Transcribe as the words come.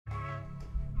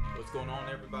What's going on,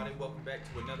 everybody? Welcome back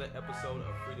to another episode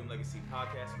of Freedom Legacy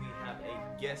Podcast. We have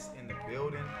a guest in the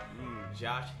building,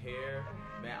 Josh Hare.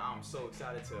 Man, I'm so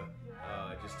excited to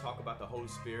just talk about the Holy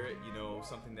Spirit. You know,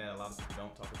 something that a lot of people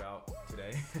don't talk about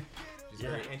today. Just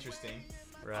very interesting.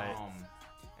 Right.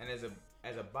 And as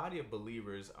a body of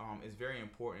believers, it's very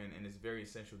important and it's very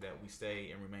essential that we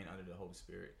stay and remain under the Holy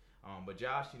Spirit. But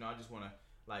Josh, you know, I just want to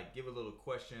give a little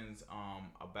questions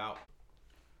about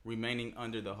remaining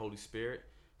under the Holy Spirit.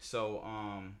 So,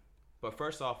 but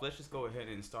first off, let's just go ahead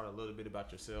and start a little bit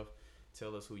about yourself.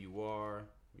 Tell us who you are,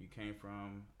 where you came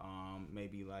from,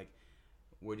 maybe like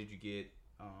where did you get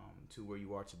to where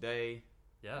you are today?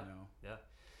 Yeah, you know? yeah.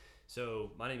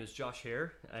 So my name is Josh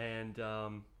Hare, and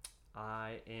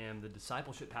I am the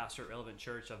discipleship pastor at Relevant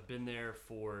Church. I've been there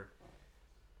for,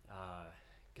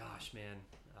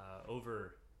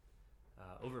 over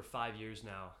 5 years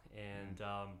now, and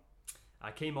I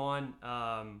came on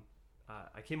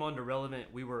to Relevant.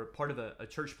 We were part of a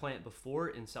church plant before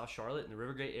in South Charlotte in the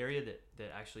Rivergate area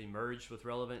that actually merged with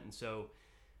Relevant. And so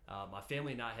my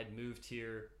family and I had moved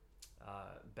here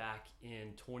back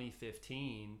in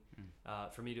 2015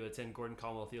 for me to attend Gordon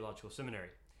Conwell Theological Seminary.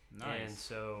 Nice. And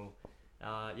so,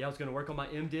 I was going to work on my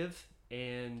MDiv,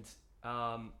 and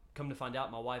come to find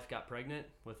out my wife got pregnant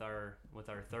with our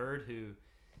third, who,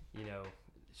 you know,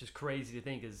 it's just crazy to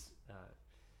think is,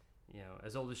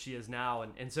 as old as she is now.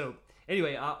 And so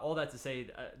anyway, all that to say,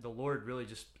 the Lord really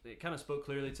just kind of spoke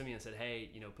clearly to me and said, hey,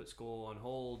 put school on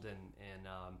hold and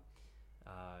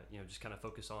just kind of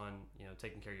focus on,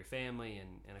 taking care of your family.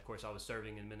 And of course I was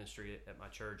serving in ministry at my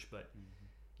church, but,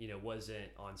 wasn't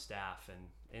on staff.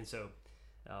 And so,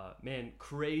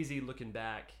 crazy looking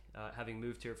back, having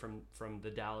moved here from the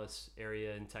Dallas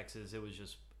area in Texas, it was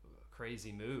just a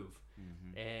crazy move.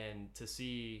 Mm-hmm. And to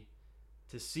see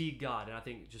God, and I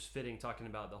think just fitting talking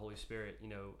about the Holy Spirit,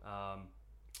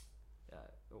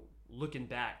 looking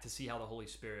back to see how the Holy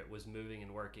Spirit was moving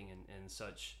and working in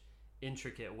such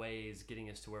intricate ways, getting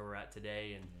us to where we're at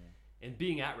today, and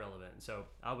being at Relevant. And so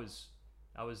I was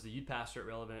the youth pastor at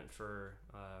Relevant for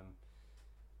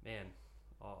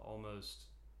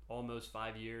almost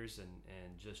 5 years,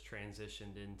 and just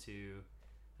transitioned into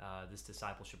this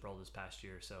discipleship role this past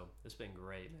year. So it's been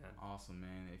great, man. Awesome,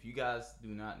 man. If you guys do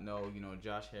not know,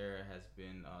 Josh Hare has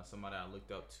been somebody I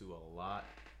looked up to a lot,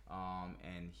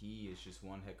 and he is just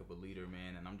one heck of a leader,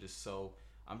 man. And I'm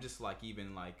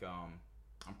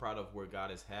proud of where God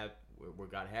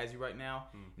has you right now,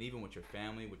 and even with your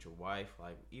family, with your wife,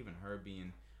 like even her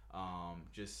being a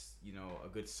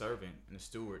good servant and a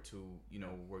steward to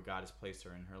where God has placed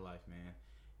her in her life, man.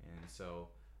 And so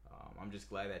I'm just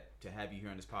glad to have you here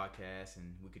on this podcast,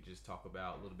 and we could just talk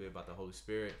about a little bit about the Holy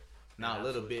Spirit. Not a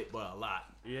little bit, but a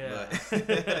lot. Yeah.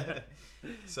 But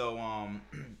so,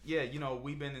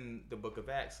 we've been in the book of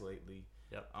Acts lately.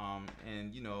 Yep.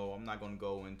 And, I'm not going to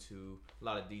go into a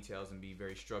lot of details and be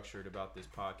very structured about this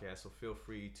podcast, so feel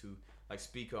free to,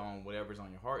 speak on whatever's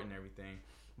on your heart and everything.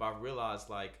 But I've realized,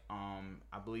 I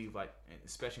believe,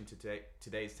 especially in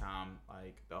today's time,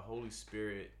 the Holy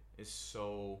Spirit is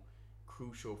so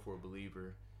crucial for a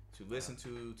believer to listen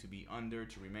to be under,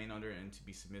 to remain under, and to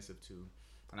be submissive to.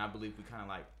 And I believe we kind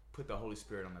of put the Holy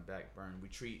Spirit on the back burner. We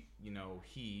treat,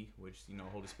 He, which,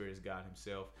 Holy Spirit is God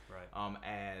Himself, right.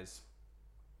 As,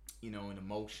 an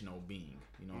emotional being,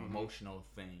 emotional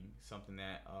thing, something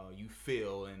that you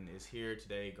feel and is here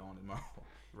today, gone tomorrow.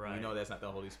 Right. We know that's not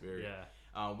the Holy Spirit.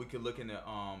 Yeah. We could look in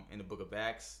the book of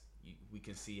Acts. We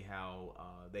can see how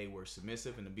they were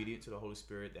submissive and obedient to the Holy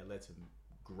Spirit. That led to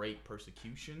great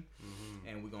persecution,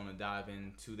 and we're going to dive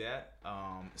into that.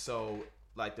 So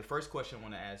the first question I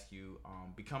want to ask you,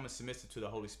 becoming submissive to the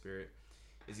Holy Spirit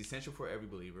is essential for every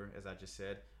believer, as I just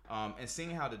said, and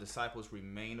seeing how the disciples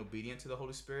remain obedient to the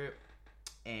Holy Spirit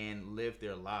and live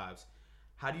their lives.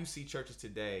 How do you see churches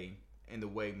today in the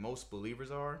way most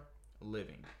believers are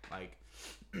living?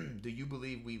 Do you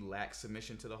believe we lack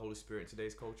submission to the Holy Spirit in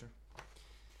today's culture?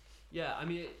 Yeah, I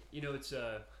mean, it's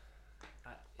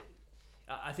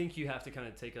I think you have to kind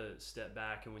of take a step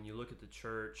back, and when you look at the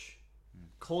church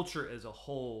culture as a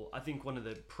whole, I think one of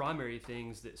the primary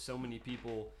things that so many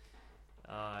people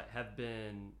have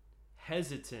been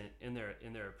hesitant in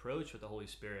their approach with the Holy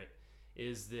Spirit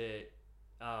is that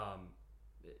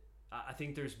I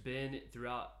think there's been,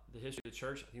 throughout the history of the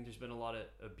church, I think there's been a lot of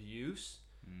abuse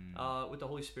with the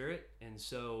Holy Spirit, and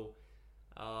so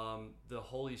the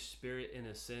Holy Spirit, in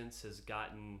a sense, has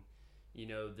gotten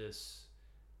this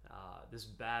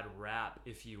bad rap,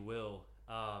 if you will.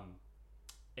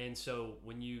 And so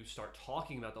when you start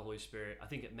talking about the Holy Spirit, I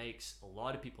think it makes a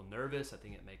lot of people nervous. I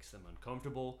think it makes them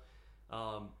uncomfortable.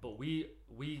 But we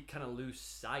kind of lose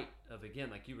sight of, again,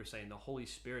 like you were saying, the Holy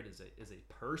Spirit is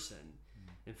a person.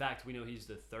 In fact, we know he's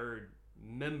the third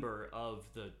member of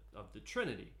the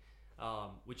Trinity,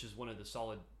 which is one of the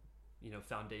solid,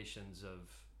 foundations of,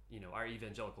 our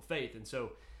evangelical faith. And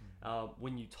so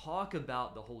when you talk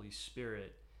about the Holy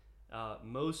Spirit,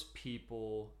 most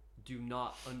people do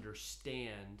not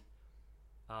understand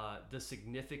the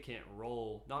significant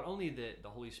role not only that the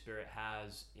Holy Spirit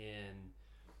has in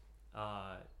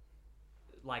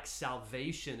like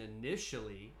salvation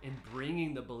initially, in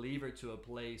bringing the believer to a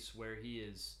place where he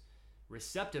is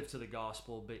receptive to the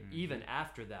gospel, but even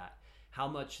after that, how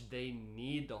much they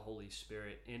need the Holy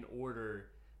Spirit in order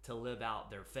to live out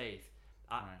their faith.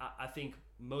 I think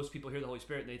most people hear the Holy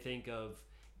Spirit and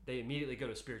they immediately go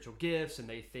to spiritual gifts, and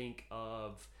they think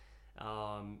of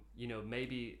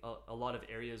maybe a lot of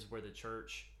areas where the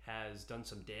church has done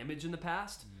some damage in the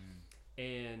past.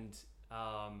 And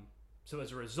so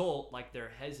as a result, like,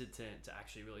 they're hesitant to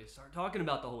actually really start talking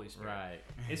about the Holy Spirit. Right.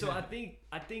 And so I think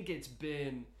it's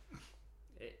been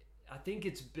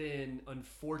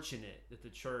unfortunate that the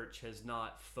church has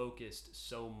not focused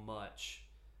so much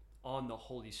on the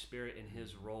Holy Spirit and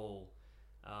his role.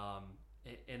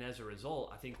 And as a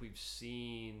result, I think we've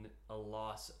seen a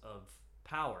loss of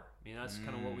power. I mean, that's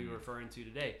kind of what we were referring to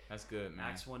today. That's good, man.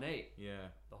 Acts 1:8. Yeah.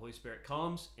 The Holy Spirit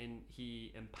comes and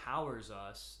he empowers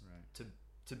us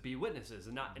to be witnesses.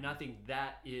 And I think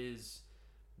that is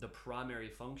the primary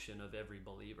function of every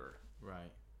believer.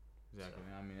 Right. Exactly.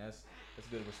 So, I mean, that's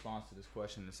a good response to this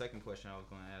question. The second question I was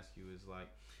going to ask you is, like,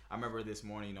 I remember this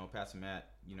morning, Pastor Matt,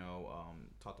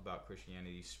 talked about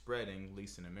Christianity spreading, at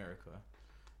least in America.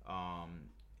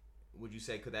 Would you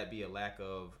say, could that be a lack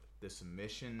of the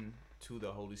submission to the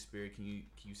Holy Spirit? Can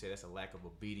you say that's a lack of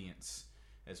obedience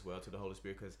as well to the Holy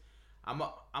Spirit? Because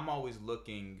I'm always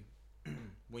looking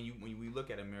when we look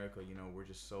at America, we're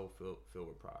just so filled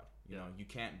with pride. You know, you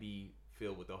can't be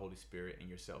filled with the Holy Spirit and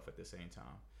yourself at the same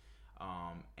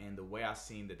time. And the way I've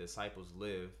seen the disciples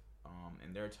live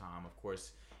in their time, of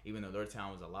course, even though their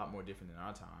time was a lot more different than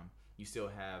our time, you still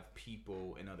have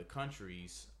people in other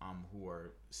countries who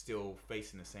are still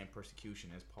facing the same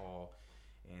persecution as Paul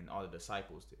and all the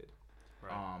disciples did.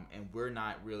 Right. And we're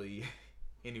not really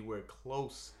anywhere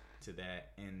close to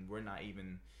that, and we're not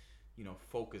even,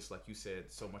 focused, like you said,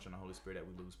 so much on the Holy Spirit that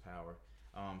we lose power.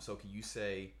 So can you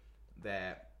say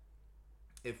that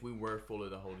if we were full of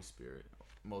the Holy Spirit,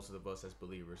 most of us as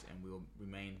believers, and we'll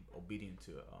remain obedient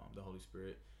to the Holy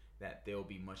Spirit, that there will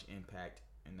be much impact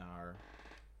in our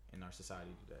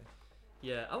society today?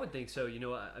 Yeah, I would think so.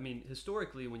 I mean,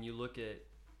 historically, when you look at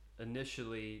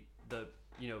initially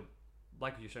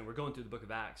like you're saying, we're going through the book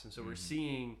of Acts, and so we're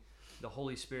seeing the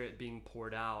Holy Spirit being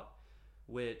poured out,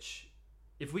 which,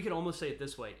 if we could almost say it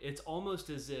this way, it's almost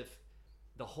as if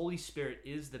the Holy Spirit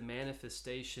is the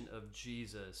manifestation of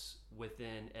Jesus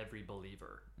within every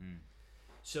believer.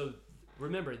 So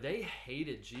remember, they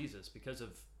hated Jesus because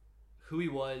of who he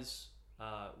was,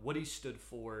 what he stood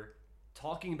for,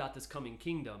 talking about this coming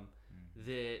kingdom,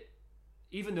 that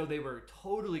even though they were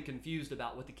totally confused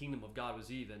about what the kingdom of God was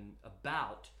even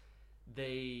about,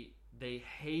 they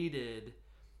hated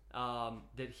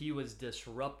that he was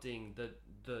disrupting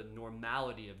the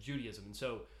normality of Judaism. And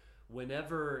so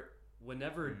whenever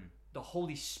the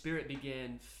Holy Spirit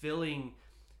began filling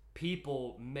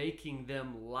people, making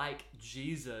them like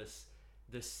Jesus,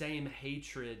 the same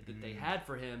hatred that they had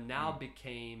for him now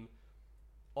became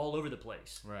all over the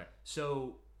place. Right.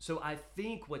 So I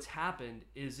think what's happened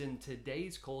is, in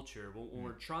today's culture, when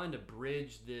we're trying to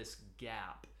bridge this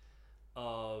gap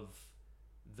of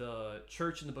the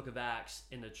church in the book of Acts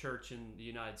and the church in the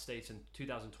United States in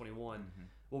 2021,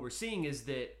 what we're seeing is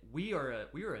that we are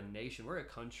a nation, we're a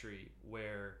country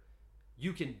where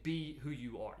you can be who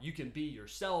you are. You can be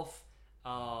yourself.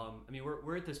 I mean,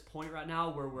 we're at this point right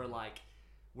now where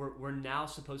we're now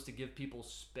supposed to give people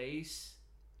space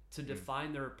to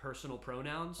define their personal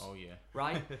pronouns. Oh yeah.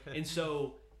 Right? And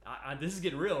so this is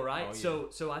getting real, right? Oh, yeah.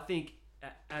 So I think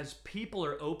as people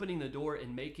are opening the door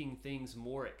and making things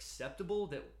more acceptable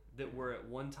that were at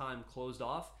one time closed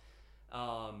off,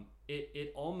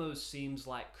 it almost seems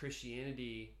like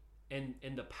Christianity and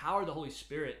the power of the Holy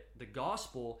Spirit, the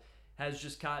gospel, has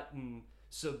just gotten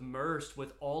submersed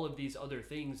with all of these other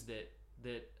things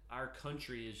that our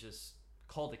country is just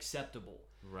called acceptable.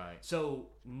 Right. So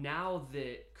now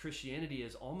that Christianity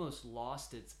has almost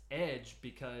lost its edge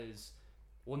because,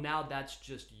 well, now that's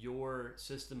just your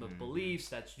system of beliefs,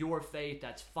 that's your faith,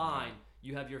 that's fine. Right.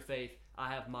 You have your faith,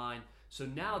 I have mine. So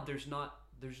now there's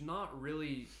not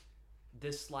really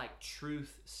this like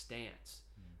truth stance.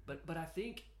 But I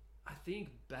think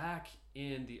back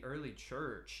in the early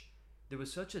church, there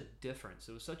was such a difference.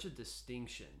 There was such a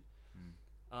distinction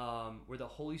where the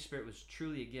Holy Spirit was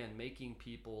truly, again, making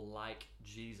people like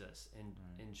Jesus.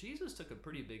 And Jesus took a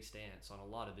pretty big stance on a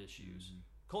lot of issues,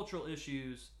 cultural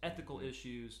issues, ethical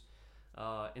issues.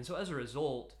 And so as a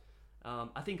result,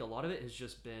 I think a lot of it has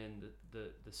just been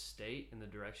the state and the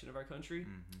direction of our country,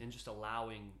 and just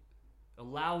allowing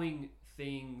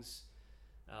things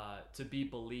to be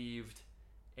believed.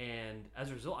 And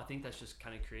as a result, I think that's just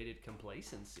kind of created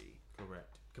complacency.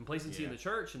 Correct. Complacency in the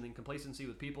church, and then complacency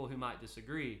with people who might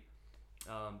disagree.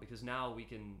 Because now we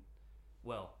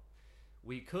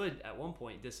could at one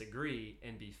point disagree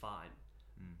and be fine.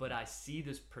 But I see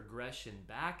this progression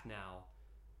back now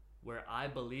where I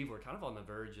believe we're kind of on the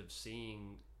verge of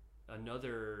seeing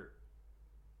another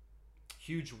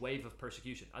huge wave of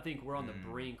persecution. I think we're on the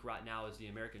brink right now as the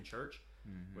American church,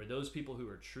 where those people who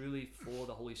are truly full of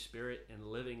the Holy Spirit and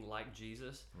living like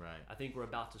Jesus, I think we're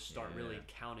about to start really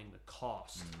counting the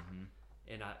cost.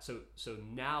 And so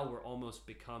now we're almost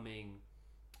becoming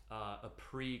a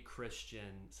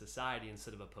pre-Christian society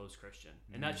instead of a post-Christian,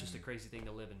 and that's just a crazy thing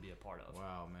to live and be a part of.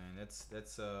 Wow, man,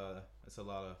 that's a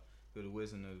lot of good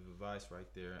wisdom and advice right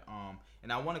there.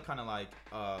 And I want to kind of like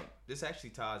this actually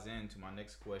ties into my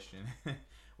next question,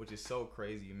 which is so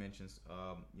crazy. You mentioned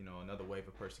another wave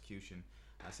of persecution.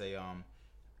 I say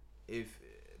if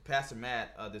Pastor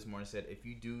Matt this morning said if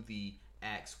you do the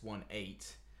Acts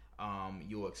 1:8,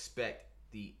 you'll expect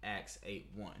the Acts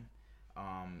 8:1.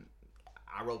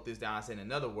 I wrote this down. I said, in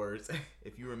other words,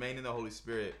 if you remain in the Holy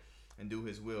Spirit and do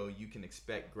His will, you can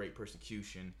expect great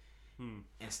persecution.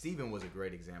 And Stephen was a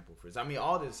great example for this. I mean,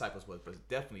 all the disciples was, but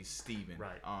definitely Stephen.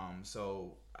 Right.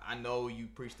 So I know you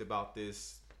preached about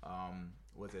this.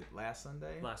 Was it last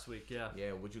Sunday? Last week, yeah.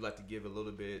 Yeah. Would you like to give a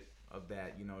little bit of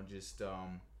that? Just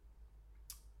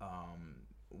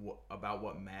about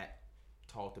what Matt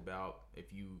talked about.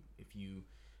 If you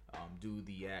do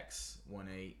the Acts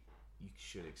 1:8, you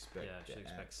should expect. Yeah, should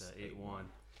expect the 8:1.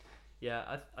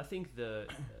 Yeah, I think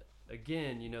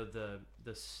again,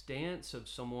 the stance of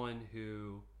someone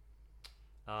who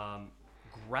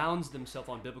grounds themselves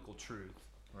on biblical truth,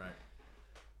 right?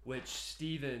 Which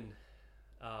Stephen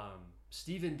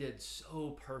did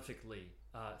so perfectly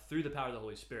through the power of the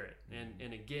Holy Spirit,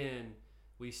 and again,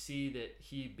 we see that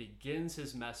he begins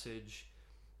his message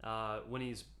when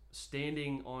he's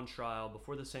standing on trial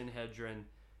before the Sanhedrin.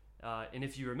 And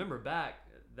if you remember back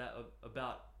that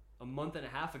about a month and a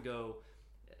half ago,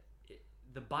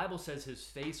 the Bible says his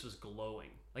face was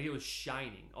glowing, like it was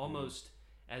shining, almost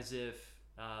as if,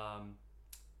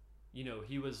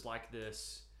 he was like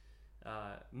this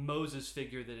Moses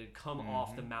figure that had come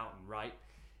off the mountain, right?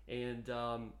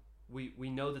 And we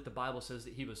know that the Bible says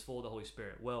that he was full of the Holy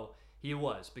Spirit. Well, he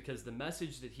was, because the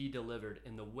message that he delivered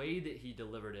and the way that he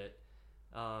delivered it,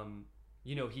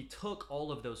 he took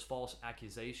all of those false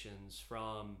accusations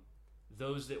from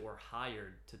those that were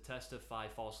hired to testify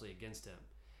falsely against him.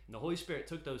 And the Holy Spirit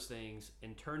took those things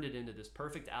and turned it into this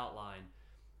perfect outline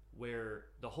where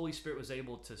the Holy Spirit was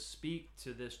able to speak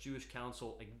to this Jewish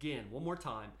council again, one more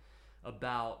time,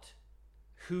 about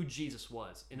who Jesus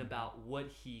was and about what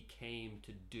he came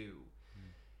to do.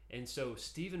 And so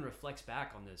Stephen reflects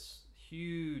back on this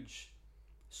huge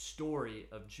story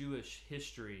of Jewish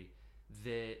history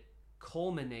that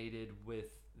culminated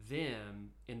with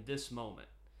them in this moment.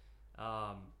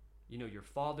 Your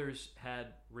fathers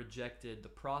had rejected the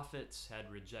prophets,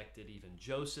 had rejected even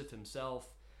Joseph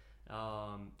himself.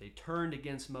 They turned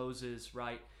against Moses,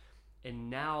 right? And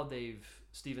now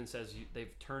Stephen says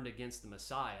they've turned against the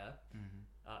Messiah.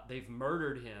 They've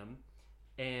murdered him,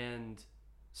 and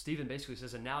Stephen basically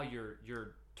says, and now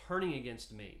you're turning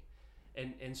against me.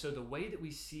 And so the way that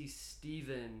we see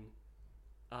Stephen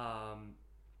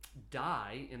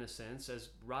die, in a sense, as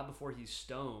right before he's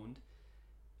stoned,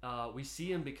 we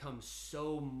see him become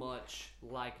so much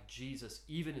like Jesus,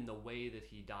 even in the way that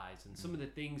he dies, and some of the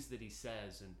things that he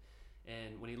says,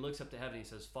 and when he looks up to heaven, he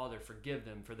says, "Father, forgive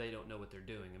them, for they don't know what they're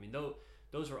doing." I mean,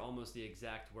 those are almost the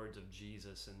exact words of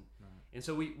Jesus, and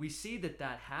so we see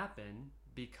that happened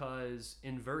because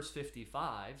in verse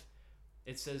 55,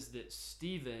 it says that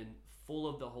Stephen, full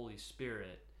of the Holy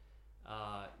Spirit,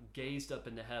 gazed up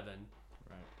into heaven,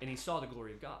 and he saw the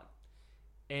glory of God.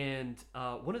 And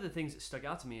one of the things that stuck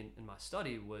out to me in my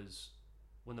study was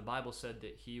when the Bible said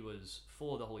that he was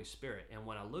full of the Holy Spirit. And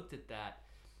when I looked at that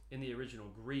in the original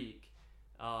Greek,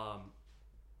 we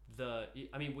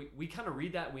kind of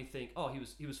read that and we think, oh, he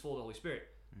was full of the Holy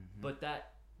Spirit. But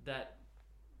that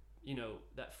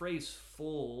phrase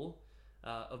 "full"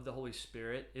 of the Holy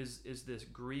Spirit is this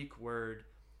Greek word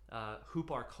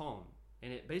huparchon,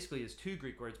 and it basically is two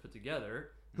Greek words put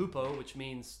together. Hupo, which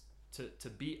means to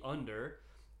be under,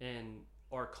 and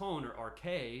archon or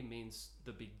arche means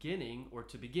the beginning or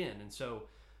to begin. And so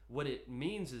what it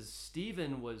means is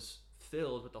Stephen was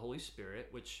filled with the Holy Spirit,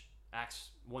 which Acts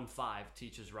 1:5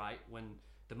 teaches, right? When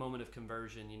the moment of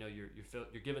conversion,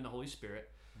 you're given the Holy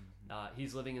Spirit.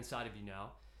 He's living inside of you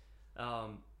now.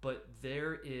 But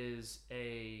there is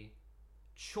a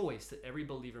choice that every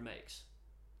believer makes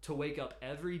to wake up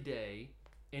every day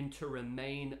and to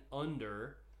remain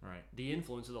under the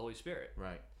influence of the Holy Spirit.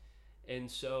 Right. And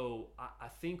so I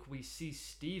think we see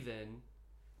Stephen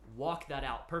walk that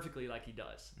out perfectly like he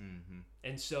does. Mm-hmm.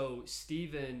 And so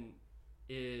Stephen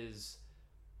is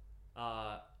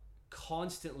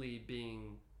constantly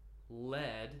being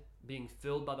led, being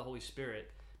filled by the Holy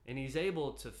Spirit, and he's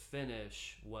able to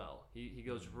finish well. He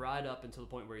goes right up until the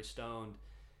point where he's stoned.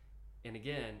 And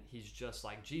again, he's just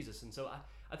like Jesus. And so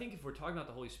I think if we're talking about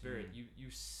the Holy Spirit, you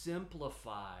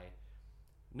simplify,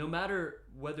 no matter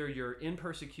whether you're in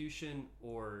persecution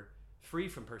or free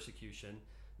from persecution,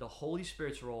 the Holy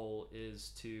Spirit's role is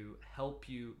to help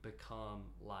you become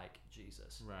like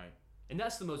Jesus. Right. And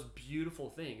that's the most beautiful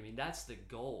thing. I mean, that's the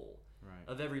goal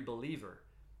of every believer.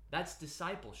 That's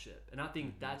discipleship. And I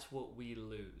think that's what we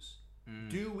lose.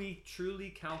 Do we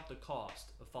truly count the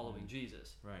cost of following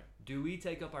Jesus? Right. Do we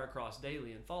take up our cross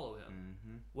daily and follow him?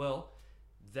 Well,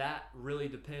 that really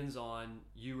depends on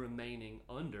you remaining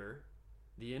under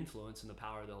the influence and the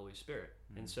power of the Holy Spirit.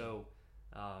 And so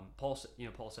Paul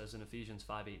says in Ephesians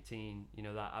 5:18,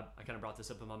 that I kind of brought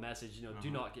this up in my message,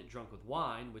 do not get drunk with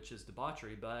wine, which is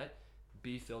debauchery, but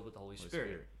be filled with the Holy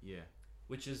Spirit. Yeah.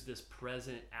 Which is this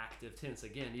present active tense.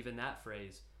 Again, even that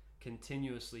phrase,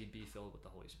 continuously be filled with the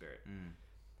Holy Spirit.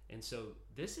 And so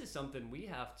this is something we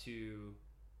have to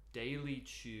daily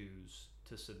choose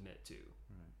to submit to.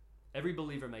 Every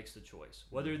believer makes the choice.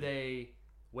 Whether they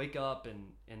wake up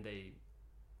and they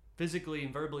physically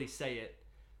and verbally say it,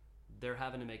 they're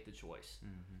having to make the choice.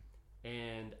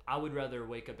 And I would rather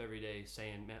wake up every day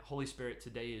saying, man, Holy Spirit,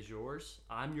 today is yours.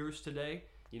 I'm yours today.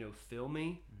 Fill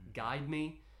me, guide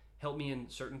me, help me in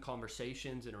certain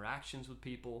conversations, interactions with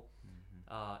people.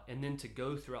 And then to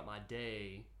go throughout my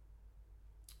day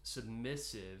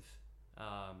submissive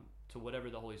to whatever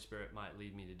the Holy Spirit might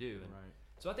lead me to do. And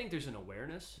so I think there's an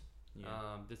awareness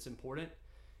that's important.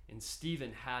 And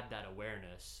Stephen had that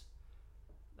awareness,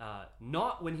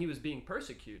 not when he was being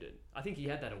persecuted. I think he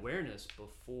had that awareness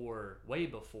way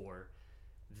before,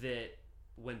 that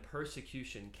when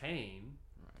persecution came,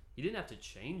 he didn't have to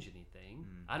change anything.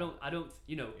 I don't,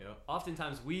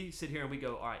 oftentimes we sit here and we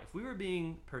go, all right, if we were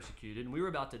being persecuted and we were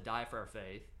about to die for our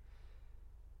faith,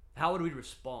 how would we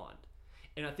respond?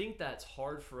 And I think that's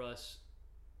hard for us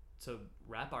to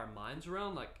wrap our minds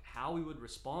around, like how we would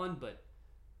respond.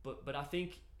 But I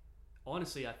think,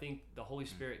 honestly, the Holy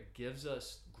Spirit gives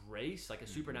us grace, like a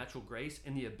supernatural grace,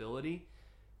 and the ability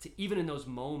to, even in those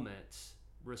moments,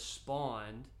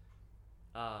 respond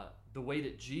the way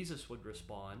that Jesus would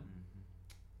respond.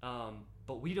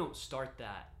 But we don't start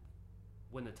that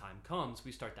when the time comes.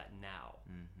 We start that now.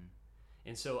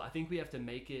 And so I think we have to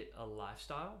make it a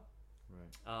lifestyle.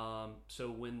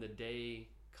 So when the day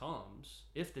comes,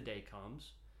 if the day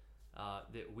comes,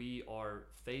 that we are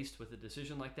faced with a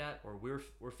decision like that, or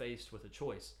we're faced with a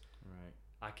choice.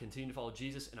 I continue to follow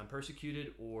Jesus and I'm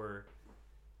persecuted, or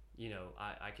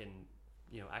I can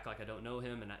act like I don't know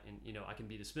him, and I can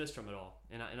be dismissed from it all.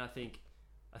 And I think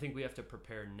we have to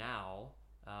prepare now,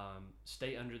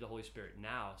 stay under the Holy Spirit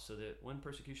now, so that when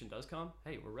persecution does come,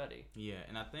 hey, we're ready. Yeah,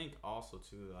 and I think also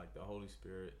too, like the Holy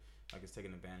Spirit, like it's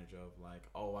taking advantage of, like,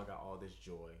 oh, I got all this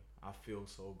joy, I feel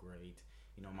so great,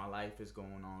 my life is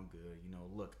going on good.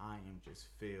 Look, I am just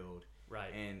filled.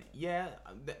 Right. And yeah,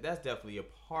 that's definitely a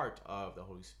part of the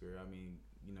Holy Spirit. I mean,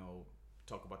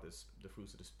 talk about the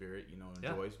fruits of the Spirit, and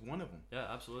joy is one of them. Yeah,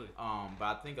 absolutely. But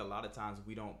I think a lot of times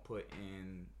we don't put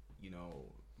in,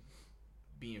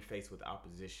 being faced with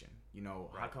opposition.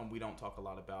 How come we don't talk a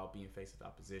lot about being faced with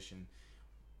opposition?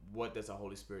 What does the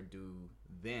Holy Spirit do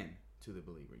then to the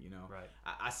believer? Right.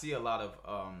 I see a lot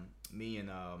of me and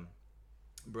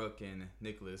Brooke and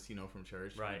Nicholas, from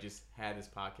church. Right. We just had this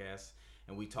podcast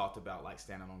and we talked about like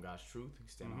standing on God's truth.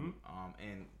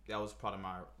 And that was part of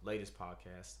my latest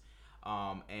podcast.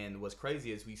 And what's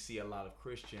crazy is we see a lot of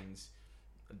Christians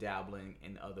dabbling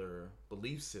in other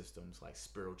belief systems like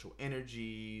spiritual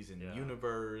energies and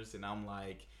universe, and I'm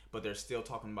like, but they're still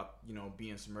talking about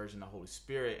being submerged in the Holy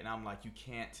Spirit, and I'm like, you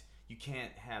can't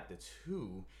have the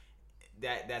two.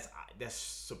 That's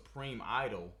supreme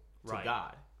idol to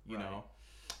God, you know.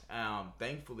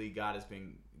 Thankfully, God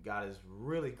is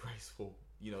really graceful,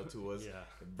 to us.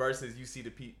 Versus you see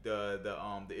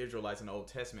the Israelites in the Old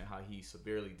Testament, how he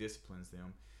severely disciplines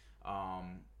them.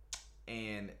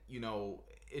 And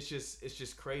it's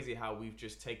just crazy how we've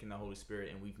just taken the Holy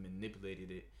Spirit and we've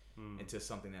manipulated it into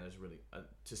something that is really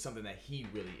to something that He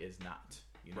really is not.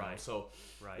 Right. So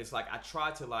Right. it's like I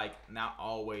try to not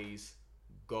always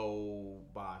go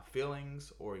by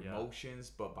feelings or emotions,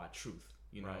 but by truth.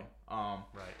 Right.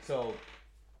 Right. So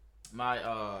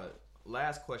my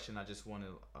last question I just want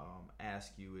to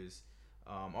ask you is,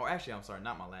 or actually, I'm sorry,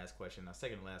 not my last question. My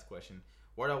second to last question.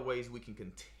 What are ways we can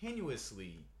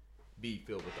continuously be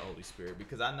filled with the Holy Spirit?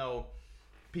 Because I know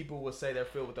people will say they're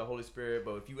filled with the Holy Spirit,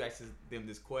 but if you ask them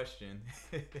this question,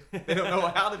 they don't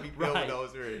know how to be filled with the Holy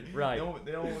Spirit. Right.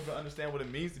 They don't even understand what it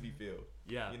means to be filled.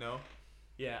 Yeah.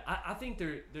 Yeah, I think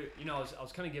there. I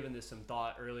was kind of giving this some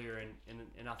thought earlier,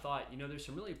 and I thought, there's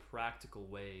some really practical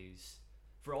ways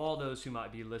for all those who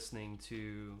might be listening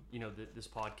to, this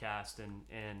podcast,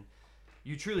 and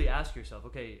you truly ask yourself,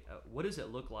 okay, what does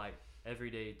it look like every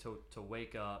day to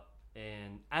wake up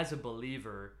and as a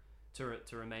believer to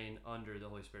remain under the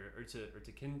Holy Spirit, or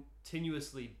to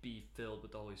continuously be filled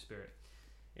with the Holy Spirit?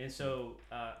 And so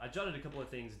I jotted a couple of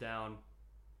things down,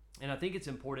 and I think it's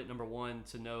important, number one,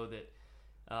 to know that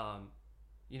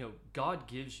God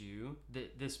gives you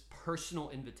this personal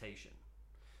invitation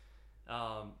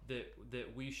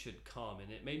that we should come.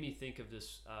 And it made me think of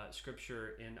this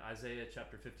scripture in Isaiah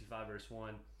chapter 55 verse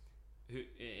 1,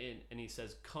 and he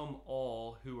says, "Come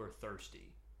all who are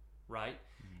thirsty," right?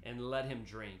 And let him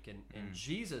drink. And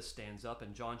Jesus stands up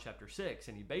in John chapter 6,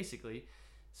 and he basically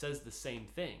says the same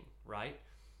thing, right?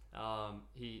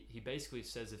 He basically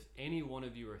says, "If any one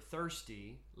of you are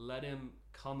thirsty, let him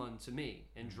come unto me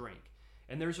and drink."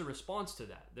 And there's a response to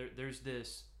that. There's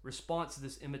this response to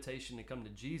this invitation to come to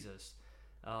Jesus,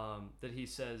 that he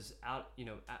says,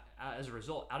 as a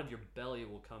result, out of your belly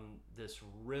will come this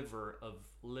river of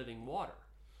living water.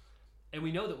 And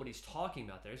we know that what he's talking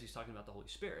about there is he's talking about the Holy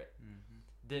Spirit.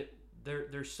 That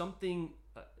there's something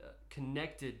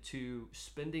connected to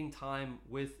spending time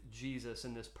with Jesus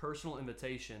and this personal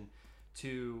invitation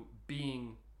to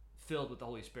being filled with the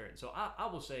Holy Spirit. So I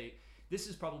will say this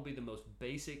is probably the most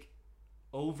basic,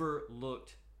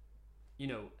 overlooked,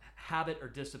 habit or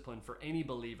discipline for any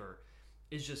believer,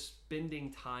 is just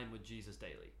spending time with Jesus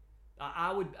daily.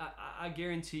 I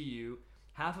guarantee you,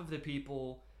 half of the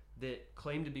people that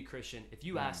claim to be Christian, if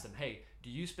you ask them, hey, do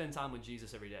you spend time with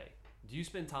Jesus every day? Do you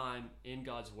spend time in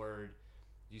God's Word?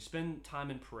 Do you spend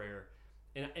time in prayer?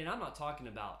 And I'm not talking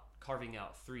about carving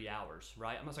out 3 hours,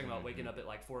 right? I'm not talking about waking up at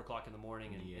like 4 o'clock in the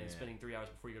morning and spending 3 hours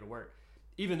before you go to work,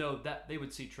 even though that they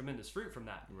would see tremendous fruit from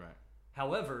that. Right.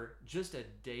 However, just a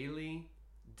daily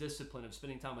discipline of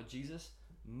spending time with Jesus,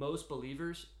 most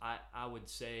believers, I would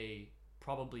say,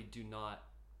 probably do not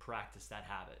practice that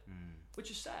habit, which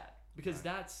is sad, because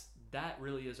that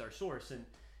really is our source.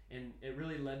 And it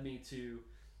really led me to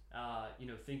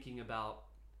thinking about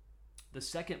the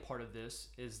second part of this,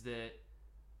 is that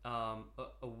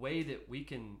a way that we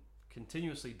can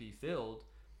continuously be filled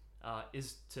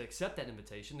is to accept that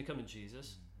invitation to come to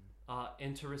Jesus,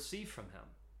 and to receive from him.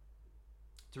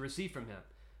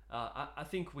 I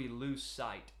think we lose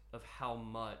sight of how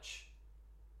much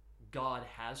God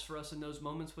has for us in those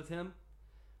moments with him.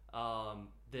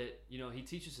 That he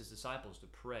teaches his disciples to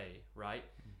pray, right?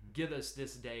 Give us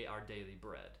this day our daily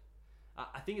bread.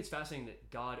 I think it's fascinating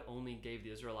that God only gave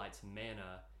the Israelites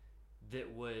manna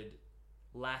that would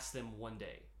last them one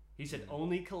day. He said,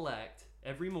 only collect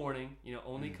every morning,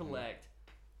 collect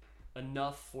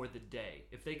enough for the day.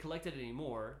 If they collected any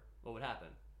more, what would happen?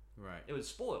 Right. It would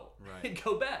spoil. Right. It'd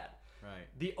go bad. Right.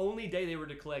 The only day they were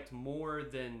to collect more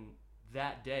than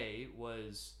that day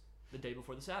was the day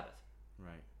before the Sabbath.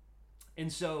 Right.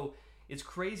 And so it's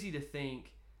crazy to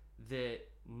think that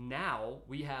now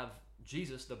we have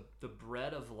Jesus, the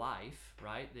bread of life,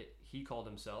 right, that he called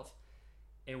himself,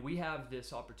 and we have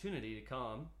this opportunity to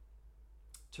come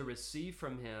to receive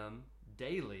from him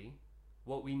daily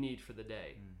what we need for the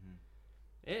day.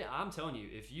 And I'm telling you,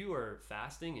 if you are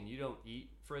fasting and you don't eat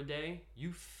for a day,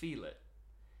 you feel it.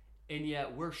 And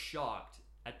yet we're shocked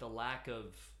at the lack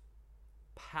of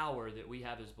power that we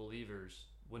have as believers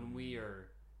when we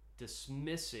are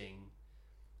dismissing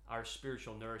our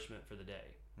spiritual nourishment for the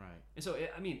day. Right. And so,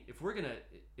 I mean, if we're gonna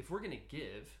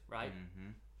give, right?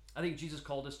 I think Jesus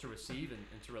called us to receive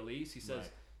and to release. He says,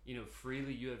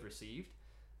 freely you have received,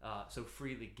 so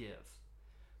freely give.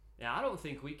 Now, I don't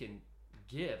think we can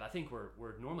give. I think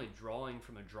we're normally drawing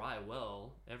from a dry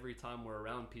well every time we're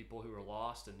around people who are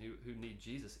lost and who need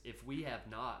Jesus, if we have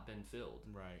not been filled.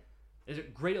 Right. There's a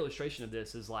great illustration of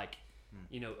this is like,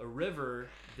 a river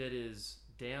that is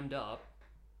dammed up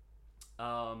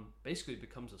basically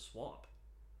becomes a swamp,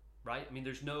 right? I mean,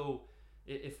 there's no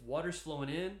If water's flowing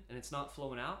in and it's not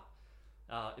flowing out,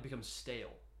 it becomes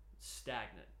stale,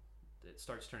 stagnant. It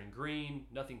starts turning green.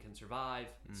 Nothing can survive.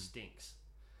 It stinks.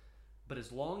 But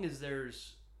as long as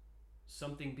there's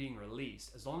something being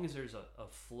released, as long as there's a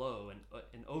flow,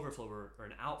 an overflow or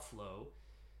an outflow,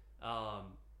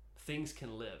 things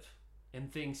can live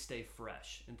and things stay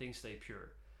fresh and things stay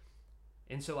pure.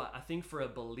 And so I think for a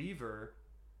believer,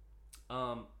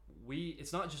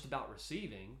 it's not just about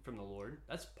receiving from the Lord.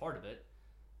 That's part of it,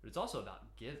 but it's also about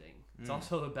giving. It's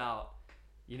also about,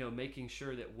 making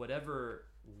sure that whatever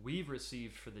we've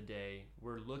received for the day,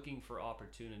 we're looking for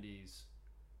opportunities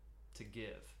to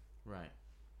give. Right.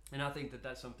 And I think that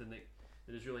that's something that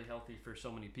is really healthy for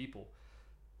so many people.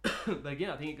 But again,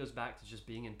 I think it goes back to just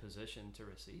being in position to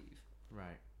receive.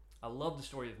 Right. I love the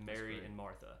story of Mary and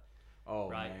Martha. Oh,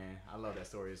 right? Man. I love that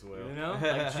story as well.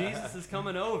 Like Jesus is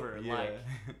coming over. Yeah. Like,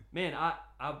 man,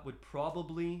 I would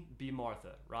probably be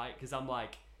Martha, right? Because I'm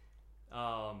like,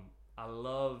 I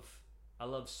love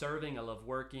serving. I love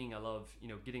working. I love,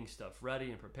 getting stuff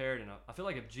ready and prepared. And I feel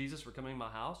like if Jesus were coming to my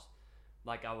house,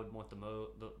 like I would want the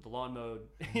lawn mowed.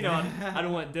 I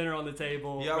don't want dinner on the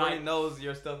table. He already knows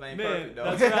your stuff ain't perfect,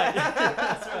 though. That's right.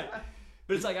 That's right.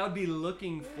 But it's like I would be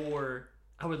looking for.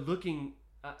 I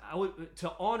would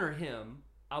to honor him.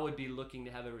 I would be looking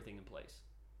to have everything in place.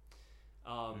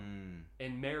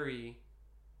 And Mary,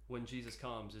 when Jesus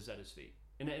comes, is at his feet,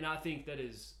 and I think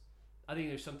there's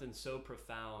something so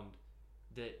profound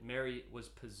that Mary was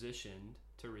positioned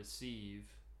to receive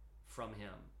from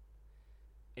him.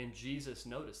 And Jesus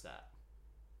noticed that.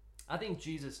 I think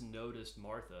Jesus noticed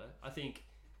Martha.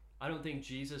 I don't think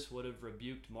Jesus would have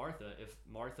rebuked Martha if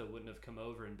Martha wouldn't have come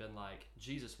over and been like,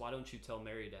 Jesus, why don't you tell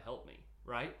Mary to help me,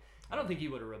 right? I don't think he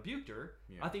would have rebuked her.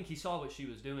 Yeah. I think he saw what she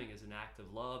was doing as an act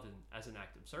of love and as an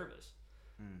act of service.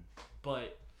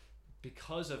 But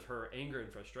because of her anger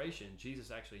and frustration, Jesus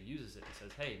actually uses it and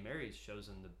says, hey, Mary's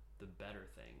chosen the better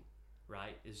thing,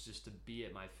 right? Is just to be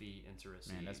at my feet and to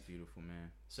receive. Man, that's beautiful,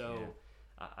 man. So... Yeah.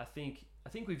 I think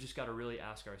we've just got to really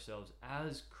ask ourselves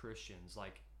as Christians,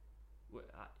 like,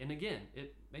 and again,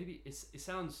 it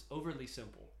sounds overly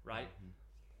simple, right?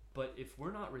 But if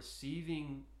we're not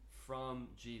receiving from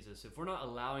Jesus, if we're not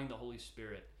allowing the Holy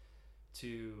Spirit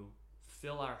to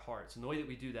fill our hearts, and the way that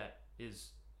we do that is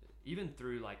even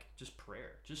through like just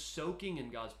prayer, just soaking in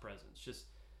God's presence, just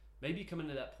maybe coming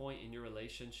to that point in your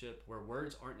relationship where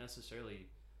words aren't necessarily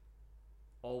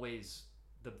always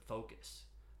the focus.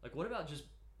 Like, what about just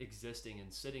existing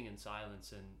and sitting in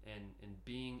silence and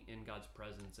being in God's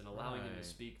presence and allowing him to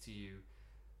speak to you?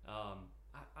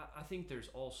 I think there's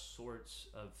all sorts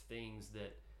of things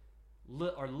that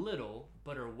are little,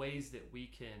 but are ways that we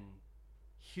can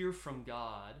hear from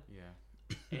God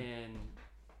and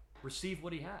receive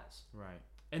what he has. Right.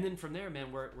 And then from there,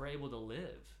 man, we're able to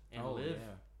live and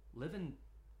live in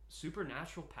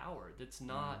supernatural power that's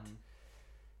not...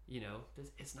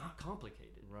 it's not complicated.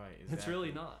 Right. Exactly. It's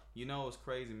really not. It's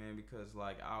crazy, man, because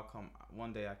like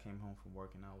one day I came home from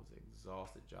work and I was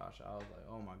exhausted, Josh. I was like,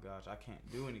 oh my gosh, I can't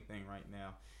do anything right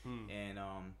now. And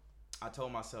I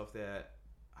told myself that,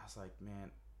 I was like,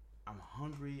 man, I'm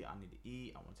hungry. I need to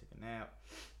eat. I want to take a nap.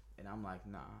 And I'm like,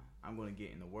 nah, I'm going to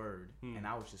get in the word. And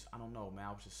I was just, I don't know, man,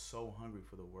 I was just so hungry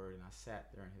for the word. And I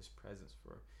sat there in his presence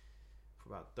for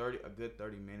about a good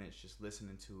 30 minutes, just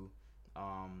listening to,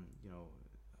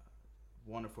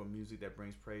 wonderful music that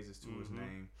brings praises to his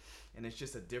name. And it's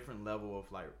just a different level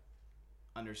of like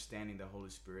understanding the Holy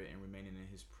Spirit and remaining in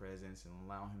his presence and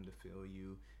allowing him to fill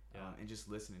you, and just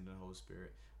listening to the Holy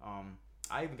Spirit.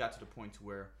 I even got to the point to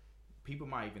where people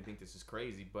might even think this is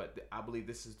crazy, but I believe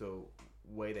this is the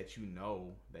way that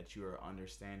that you are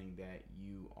understanding that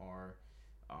you are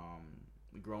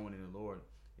growing in the Lord.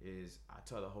 Is I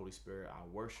tell the Holy Spirit, I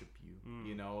worship you.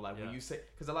 When you say,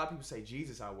 because a lot of people say,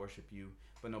 Jesus, I worship you,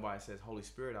 but nobody says, Holy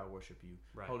Spirit, I worship you.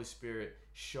 Right. Holy Spirit,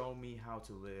 show me how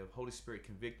to live. Holy Spirit,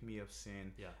 convict me of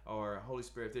sin. Yeah. Or Holy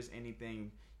Spirit, if there's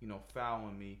anything, foul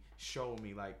in me, show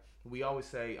me. Like we always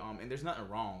say, and there's nothing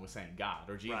wrong with saying God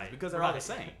or Jesus, because they're all the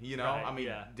same.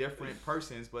 Different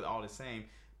persons, but all the same.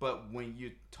 But when you're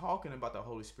talking about the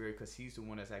Holy Spirit, because he's the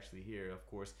one that's actually here, of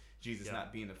course, Jesus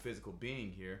not being a physical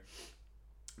being here,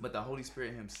 but the Holy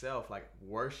Spirit himself, like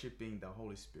worshiping the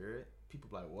Holy Spirit, people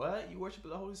be like, what? You worship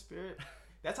the Holy Spirit?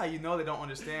 That's how you know they don't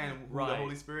understand who the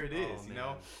Holy Spirit is,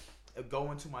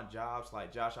 Going to my jobs,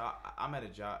 like Josh, I'm at a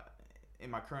job,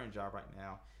 in my current job right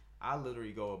now, I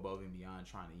literally go above and beyond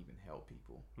trying to even help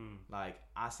people. Like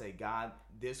I say, God,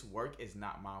 this work is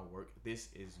not my work. This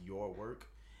is your work.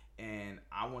 And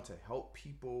I want to help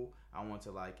people. I want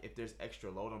to, like, if there's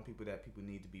extra load on people that people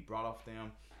need to be brought off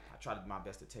them, I try my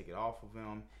best to take it off of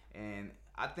him. And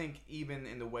I think even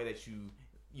in the way that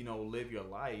you know, live your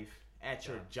life at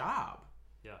your job,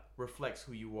 reflects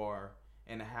who you are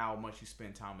and how much you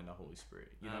spend time in the Holy Spirit.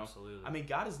 You know, absolutely. I mean,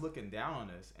 God is looking down on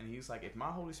us, and He's like, if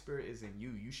my Holy Spirit is in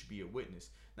you, you should be a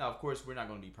witness. Now, of course, we're not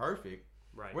going to be perfect.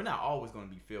 Right. We're not always going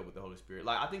to be filled with the Holy Spirit.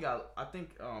 Like I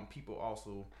think people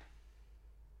also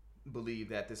believe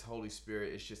that this Holy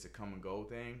Spirit is just a come and go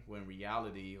thing, when in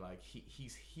reality, like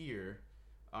He's here,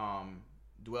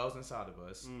 dwells inside of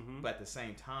us, mm-hmm. but at the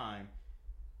same time,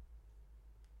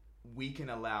 we can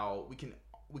allow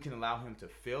Him to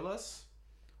fill us.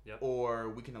 Yep. Or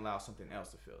we can allow something else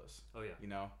to fill us. Oh yeah. You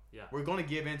know? Yeah. We're going to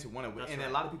give in to one of it. And right.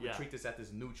 a lot of people treat this as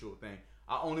this neutral thing.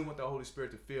 I only want the Holy Spirit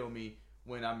to fill me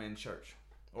when I'm in church.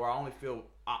 Or I only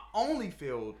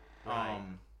feel right.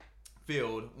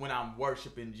 filled when I'm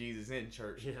worshiping Jesus in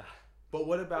church. Yeah. But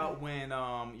what about when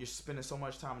you're spending so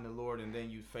much time in the Lord and then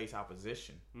you face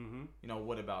opposition? Mm-hmm. You know,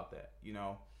 what about that? You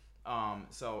know?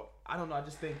 So I don't know. I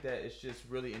just think that it's just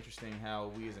really interesting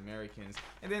how we as Americans,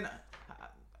 and then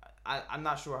I'm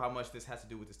not sure how much this has to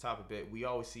do with this topic, but we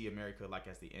always see America like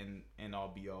as the end all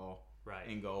be all, right,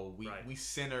 end goal. We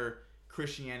center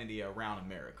Christianity around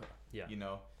America. Yeah. You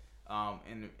know,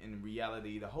 and in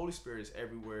reality, the Holy Spirit is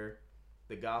everywhere.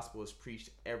 The gospel is preached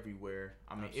everywhere.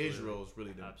 I mean, Absolutely. Israel is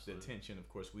really the attention. Of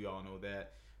course, we all know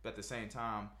that. But at the same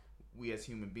time, we as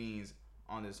human beings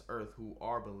on this earth who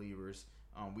are believers,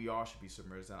 we all should be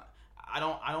submerged. I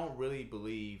don't really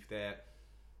believe that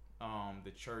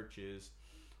the churches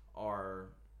are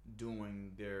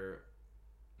doing their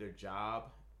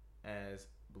job as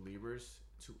believers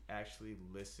to actually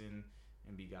listen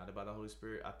and be guided by the Holy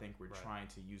Spirit. I think we're trying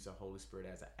to use the Holy Spirit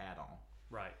as an add-on.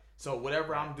 Right. So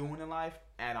whatever I'm doing in life,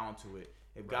 add on to it.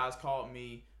 If God's called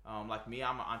me, like me,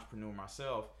 I'm an entrepreneur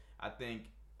myself. I think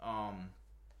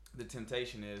the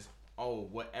temptation is,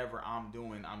 whatever I'm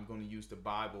doing, I'm going to use the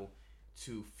Bible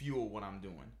to fuel what I'm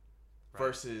doing,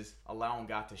 versus allowing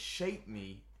God to shape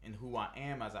me in who I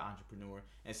am as an entrepreneur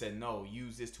and said, no,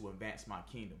 use this to advance my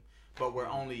kingdom. But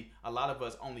a lot of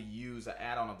us only use an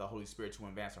add-on of the Holy Spirit to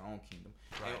advance our own kingdom.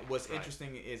 Right. And what's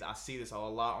interesting is I see this a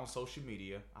lot on social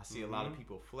media. I see a lot of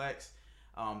people flex.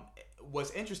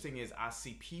 What's interesting is I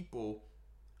see people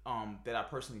that I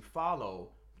personally follow,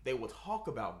 they will talk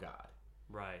about God.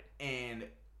 Right. And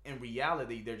in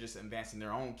reality, they're just advancing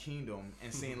their own kingdom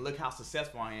and saying, look how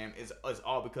successful I am. It's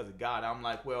all because of God. I'm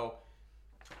like, well,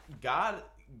 God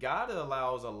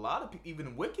allows a lot of people,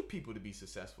 even wicked people, to be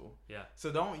successful. Yeah.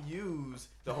 So don't use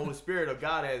the Holy Spirit of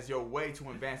God as your way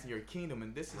to advance in your kingdom,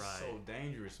 and this is so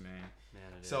dangerous, man. Man,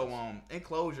 it so is. In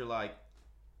closure, like,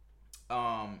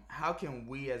 how can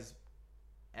we as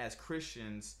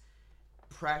Christians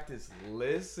practice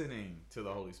listening to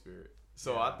the Holy Spirit?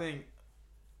 So I think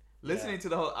listening to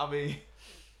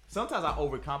sometimes I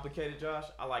overcomplicate it, Josh.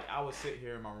 I would sit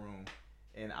here in my room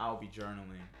and I'll be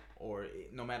journaling, or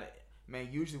no matter. Man,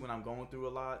 usually when I'm going through a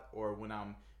lot, or when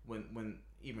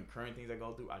even current things I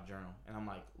go through, I journal. And I'm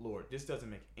like, Lord, this doesn't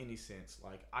make any sense.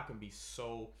 Like, I can be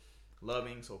so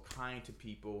loving, so kind to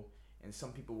people, and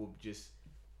some people will just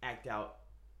act out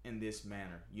in this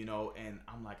manner, you know? And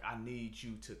I'm like, I need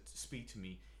you to speak to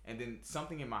me. And then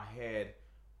something in my head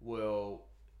will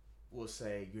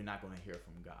say, you're not going to hear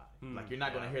from God. Like, you're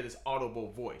not going to hear this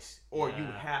audible voice, or you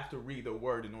have to read the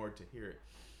word in order to hear it.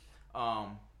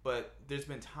 But there's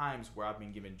been times where I've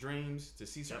been given dreams to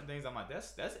see certain things. I'm like,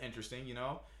 that's interesting, you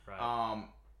know? Right.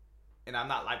 And I'm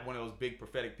not like one of those big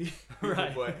prophetic people,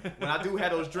 right. But when I do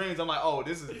have those dreams, I'm like, oh,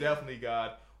 this is definitely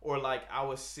God. Or like I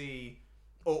would see,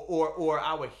 or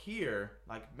I would hear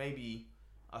like maybe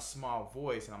a small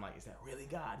voice, and I'm like, is that really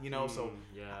God? You know? So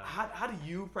how do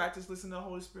you practice listening to the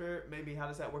Holy Spirit? Maybe how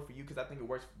does that work for you? Because I think it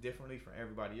works differently for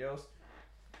everybody else.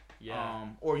 Yeah.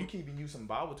 Or you can even use some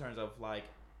Bible terms of like,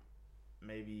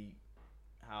 maybe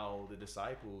how the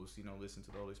disciples, you know, listened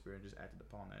to the Holy Spirit and just acted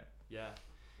upon that. Yeah.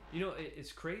 You know,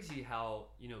 it's crazy how,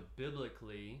 you know,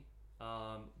 biblically,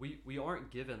 we aren't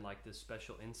given like this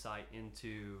special insight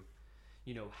into,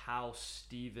 you know, how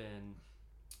Stephen,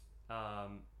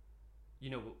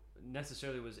 you know,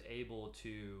 necessarily was able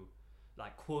to,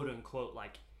 like, quote unquote,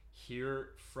 like,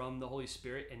 hear from the Holy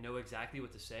Spirit and know exactly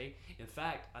what to say. In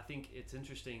fact, I think it's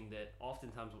interesting that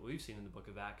oftentimes what we've seen in the book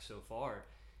of Acts so far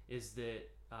is that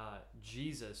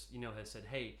Jesus, you know, has said,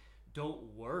 hey, don't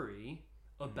worry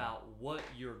about what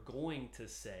you're going to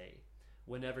say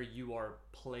whenever you are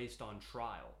placed on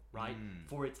trial, right?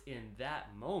 For it's in that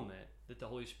moment that the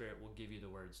Holy Spirit will give you the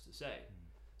words to say.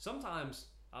 Sometimes,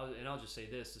 and I'll just say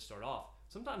this to start off,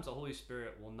 sometimes the Holy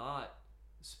Spirit will not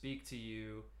speak to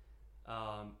you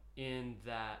in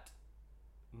that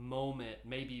moment,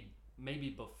 maybe maybe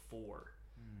before.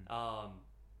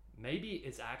 Maybe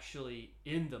it's actually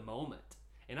in the moment.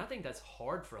 And I think that's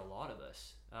hard for a lot of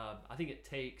us. I think it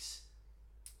takes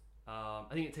a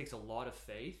lot of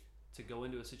faith to go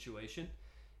into a situation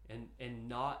and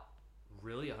not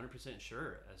really 100%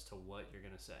 sure as to what you're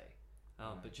gonna say.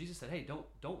 But Jesus said, "Hey,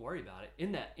 don't worry about it.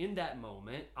 In that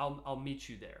moment, I'll meet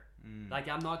you there. Like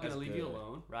I'm not gonna leave you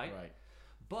alone, right? Right.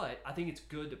 But I think it's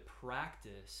good to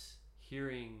practice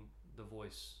hearing the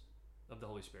voice of the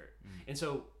Holy Spirit. And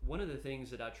so one of the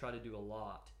things that I try to do a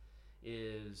lot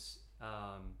is,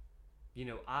 I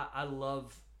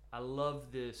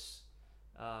love this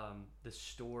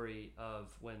story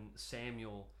of when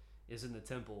Samuel is in the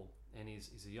temple and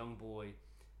he's a young boy.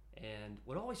 And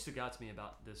what always stuck out to me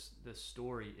about this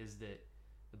story is that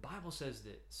the Bible says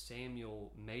that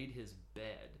Samuel made his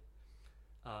bed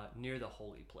near the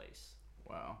holy place.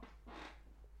 Wow.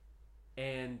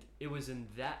 And it was in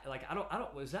that, like, I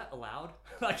don't, was that allowed?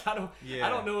 Like, I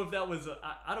don't know if that was,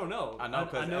 I don't know. I know,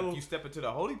 because if you step into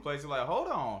the holy place, you're like, hold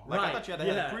on. Like, I thought you had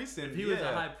to have a priest in. If he was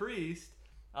a high priest,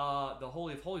 the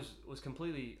Holy of Holies was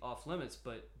completely off limits,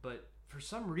 but for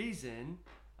some reason,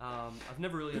 I've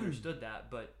never really understood that,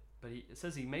 but it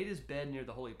says he made his bed near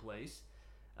the holy place,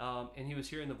 and he was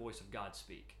hearing the voice of God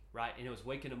speak, right? And it was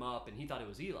waking him up, and he thought it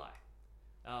was Eli.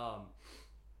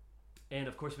 And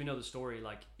of course, we know the story.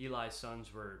 Like Eli's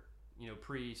sons were,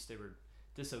 priests. They were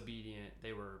disobedient.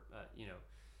 They were,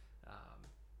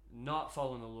 not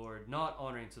following the Lord, not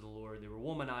honoring to the Lord. They were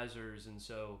womanizers, and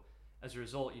so as a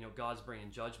result, God's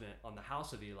bringing judgment on the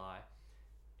house of Eli.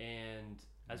 And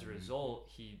as a result,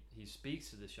 he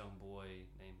speaks to this young boy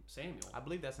named Samuel. I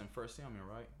believe that's in 1 Samuel,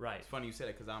 right? Right. It's funny you said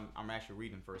it because I'm actually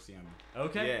reading 1 Samuel.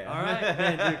 Okay. Yeah. All right.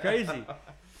 Man, you're crazy.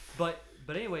 But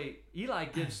anyway, Eli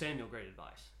gives Samuel great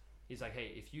advice. He's like,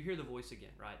 hey, if you hear the voice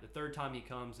again, right? The third time he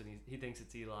comes and he thinks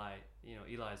it's Eli,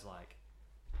 Eli's like,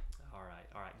 all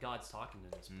right, God's talking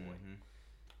to this boy.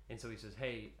 And so he says,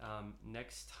 hey,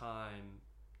 next time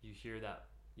you hear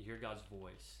God's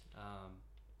voice,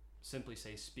 simply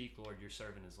say, speak, Lord, your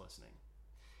servant is listening.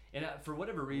 And for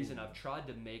whatever reason, I've tried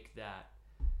to make that,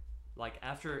 like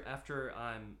after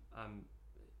I'm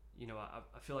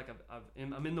I feel like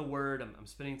I'm in the Word, I'm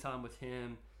spending time with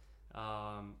Him.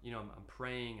 I'm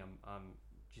praying. I'm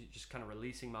just kind of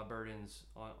releasing my burdens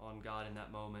on God in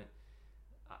that moment.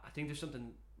 I think there's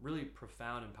something really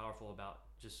profound and powerful about,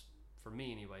 just for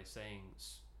me anyway, saying,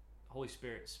 Holy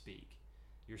Spirit, speak.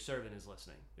 Your servant is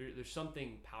listening. There's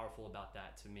something powerful about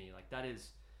that to me. Like that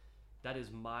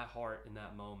is my heart in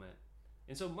that moment.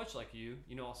 And so much like you,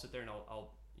 I'll sit there and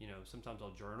I'll sometimes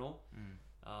I'll journal.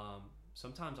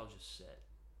 Sometimes I'll just sit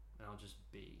and I'll just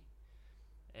be.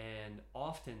 And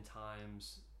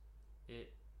oftentimes,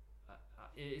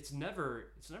 it's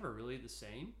never really the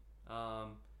same,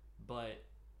 but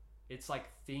it's like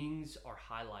things are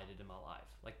highlighted in my life.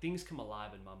 Like things come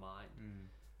alive in my mind.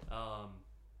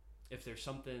 If there's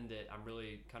something that I'm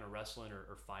really kind of wrestling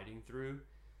or fighting through,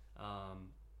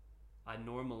 I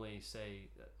normally say,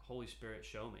 Holy Spirit,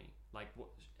 show me. Like,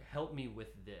 help me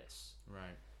with this.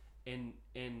 Right. And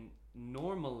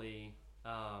normally.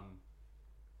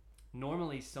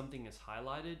 Normally something is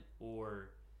highlighted or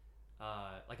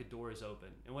like a door is open.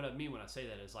 And what I mean when I say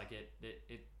that is like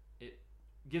it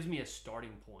gives me a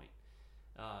starting point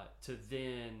to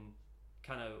then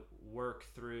kind of work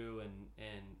through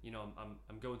and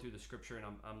I'm going through the scripture and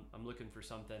I'm looking for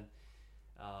something,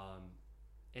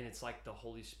 and it's like the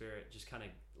Holy Spirit just kind of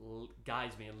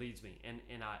guides me and leads me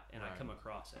and I come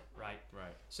across it, right?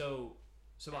 So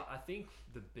I think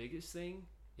the biggest thing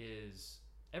is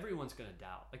everyone's gonna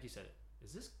doubt. Like you said,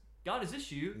 is this God? Is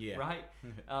this you? Yeah. Right.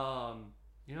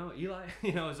 Eli.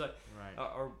 Is like, right.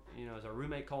 Or is our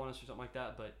roommate calling us or something like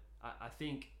that? But I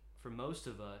think for most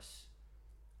of us,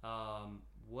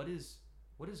 what is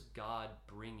God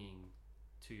bringing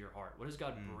to your heart? What is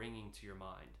God bringing to your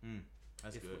mind?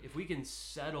 That's good. If we can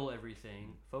settle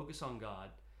everything, focus on God,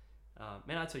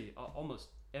 man, I tell you, almost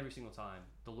every single time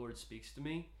the Lord speaks to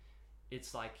me,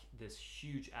 it's like this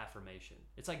huge affirmation.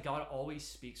 It's like God always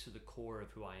speaks to the core of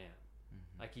who I am.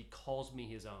 Like He calls me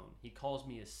His own. He calls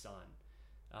me His son.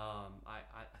 I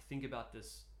think about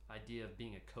this idea of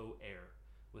being a co-heir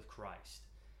with Christ.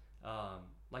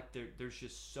 Like there's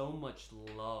just so much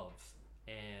love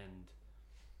and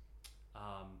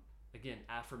again,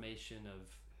 affirmation of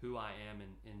who I am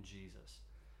in Jesus,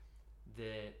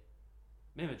 that,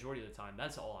 man, majority of the time,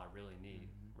 that's all I really need,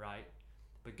 right?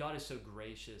 But God is so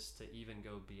gracious to even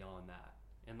go beyond that.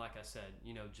 And like I said,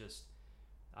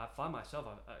 I find myself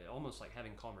I almost like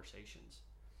having conversations.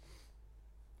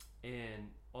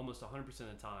 And almost 100% of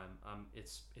the time,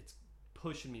 it's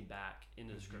pushing me back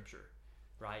into the scripture.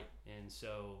 right? And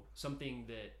so something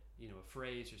that, a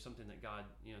phrase or something that God,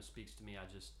 speaks to me,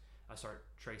 I start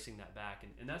tracing that back.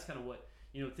 And that's kind of what,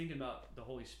 thinking about the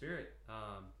Holy Spirit,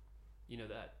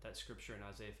 that scripture in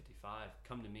Isaiah 55,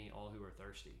 come to me, all who are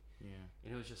thirsty. Yeah.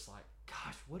 And it was just like,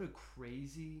 gosh, what a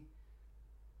crazy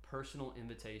personal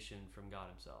invitation from God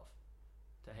himself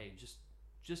to, hey,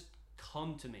 just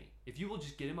come to me. If you will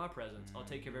just get in my presence, I'll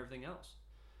take care of everything else.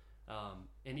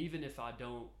 And even if I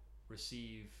don't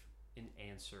receive an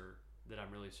answer that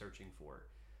I'm really searching for,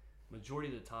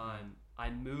 majority of the time, I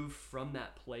move from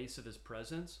that place of his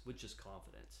presence with just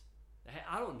confidence. Hey,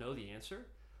 I don't know the answer,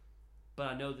 but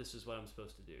I know this is what I'm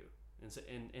supposed to do.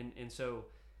 And so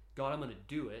God, I'm going to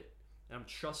do it, and I'm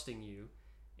trusting you.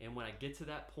 And when I get to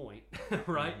that point,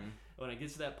 right? When I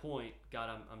get to that point, God,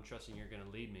 I'm trusting you're going to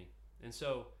lead me. And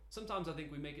so sometimes I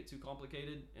think we make it too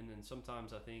complicated, and then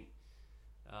sometimes I think,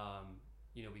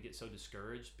 we get so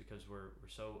discouraged because we're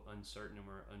so uncertain and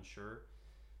we're unsure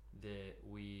that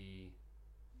we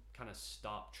kind of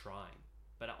stop trying.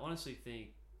 But I honestly think,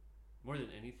 more than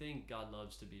anything, God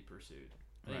loves to be pursued.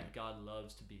 I think God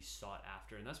loves to be sought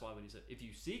after, and that's why when he said, if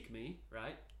you seek me,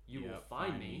 right, you will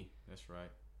find me. That's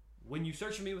right. When you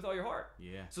search for me with all your heart.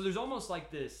 Yeah. So there's almost like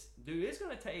this, dude, it's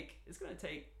gonna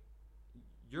take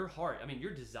your heart,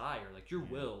 your desire, like your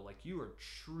will, like you are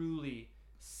truly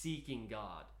seeking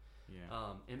God.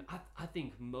 Yeah. And I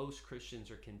think most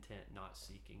Christians are content not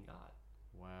seeking God.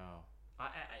 Wow.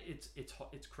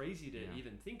 It's crazy to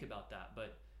even think about that,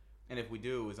 but. And if we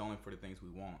do, it's only for the things we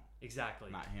want. Exactly.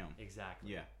 Not him.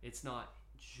 Exactly. Yeah. It's not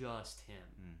just him.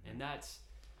 Mm-hmm.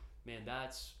 And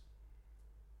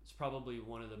it's probably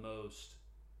one of the most,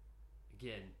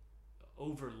 again,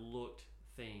 overlooked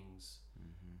things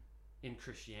in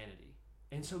Christianity.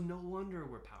 And so no wonder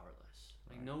we're powerless.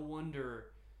 Like no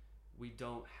wonder we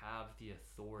don't have the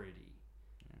authority.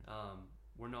 Yeah.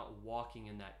 We're not walking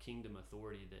in that kingdom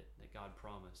authority that God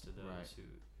promised to those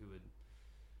who would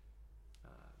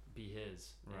be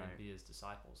his and be his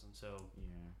disciples. And so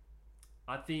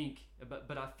I think,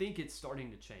 but I think it's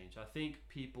starting to change. I think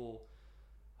people,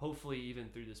 hopefully even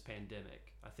through this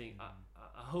pandemic, I think I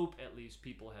hope at least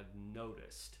people have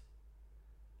noticed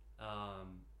how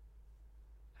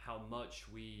much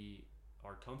we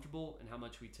are comfortable and how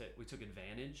much we took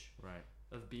advantage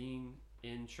of being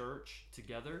in church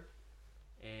together.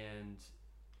 And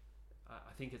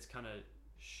I think it's kind of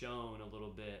shown a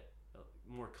little bit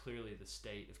more clearly the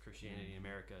state of Christianity in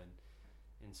America,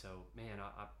 and so, man,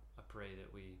 I pray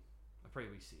that we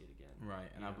see it again. Right,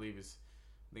 and I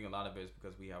think a lot of it is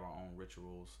because we have our own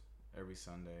rituals every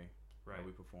Sunday. Right, that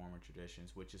we perform our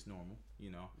traditions, which is normal,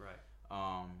 Right.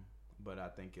 But I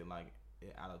think it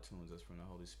out-of-tunes us from the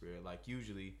Holy Spirit. Like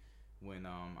usually, when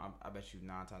I bet you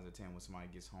 9 times out of 10 when somebody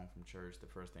gets home from church, the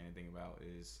first thing they think about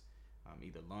is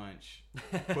either lunch,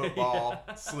 football,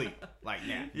 sleep, like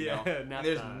nap. You know? Nap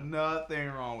there's time. Nothing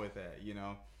wrong with that,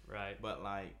 Right. But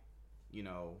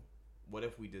what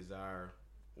if we desire?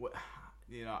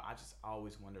 I just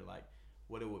always wonder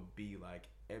what it would be like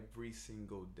every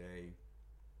single day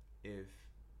if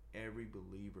every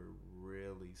believer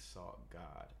really sought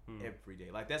God every day.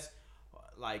 That's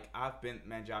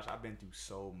Josh, I've been through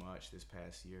so much this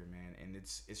past year, man, and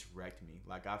it's wrecked me.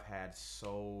 I've had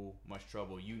so much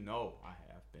trouble. I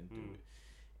have been through it.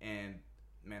 And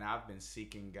man, I've been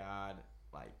seeking God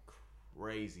like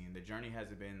crazy, and the journey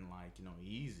hasn't been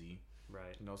easy.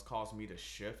 Right. It's caused me to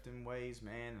shift in ways,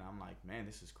 man, and I'm like, man,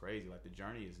 this is crazy. The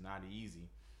journey is not easy.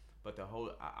 But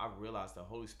I realized the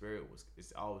Holy Spirit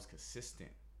is always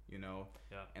consistent,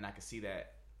 and I can see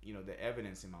that, the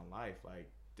evidence in my life,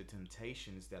 the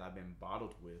temptations that I've been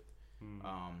bottled with,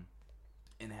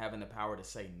 and having the power to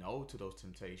say no to those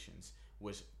temptations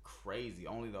was crazy.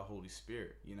 Only the Holy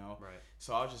Spirit, Right.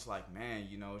 So I was just like, man,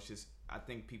 it's just, I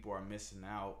think people are missing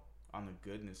out on the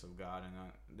goodness of God, and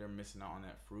they're missing out on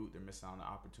that fruit. They're missing out on the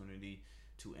opportunity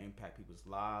to impact people's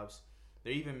lives.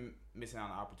 They're even missing out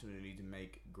on the opportunity to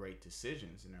make great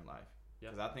decisions in their life.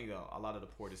 Because I think a lot of the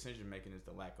poor decision making is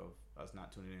the lack of us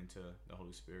not tuning into the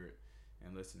Holy Spirit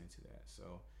and listening to that.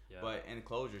 So, but in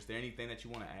closure, is there anything that you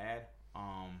want to add?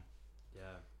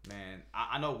 Man,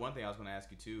 I know one thing I was going to ask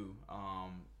you too.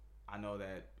 I know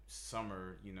that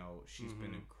Summer, she's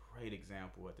been a great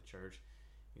example at the church.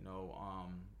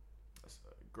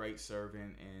 A great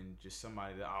servant and just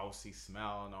somebody that I always see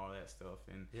smile and all that stuff.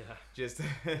 And just,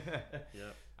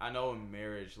 I know in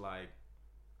marriage,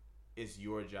 it's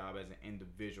your job as an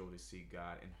individual to seek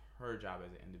God and her job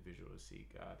as an individual to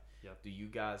seek God. Yep. Do you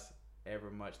guys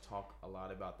ever much talk a lot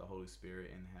about the Holy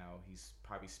Spirit and how he's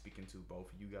probably speaking to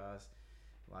both of you guys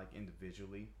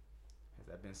individually? Has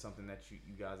that been something that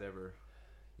you guys ever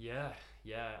Yeah.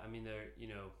 I mean, there.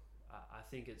 I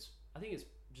think it's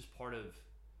just part of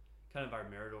kind of our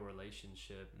marital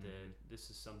relationship that this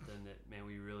is something that, man,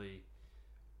 we really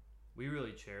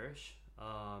cherish.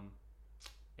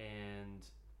 And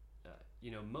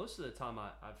most of the time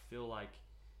I feel like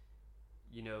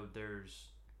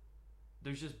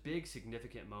there's just big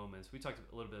significant moments. We talked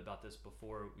a little bit about this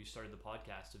before we started the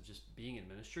podcast, of just being in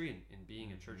ministry and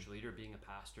being a church leader, being a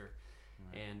pastor.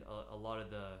 Right. And a lot of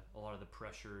the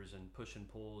pressures and push and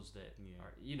pulls that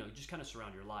are just kind of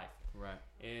surround your life. Right.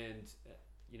 And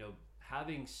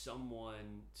having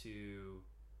someone to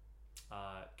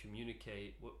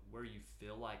communicate where you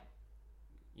feel like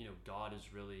God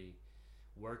is really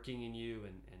working in you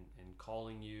and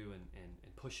calling you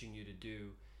and pushing you to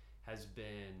do has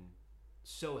been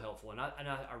so helpful. And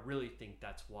I really think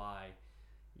that's why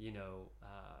the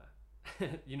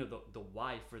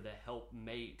wife or the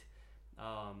helpmate,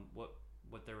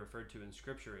 what they're referred to in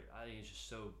Scripture, I think is just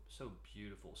so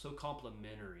beautiful, so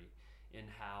complimentary in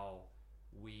how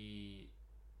we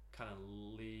kind of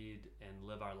lead and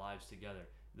live our lives together.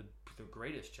 The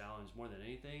greatest challenge, more than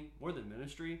anything, more than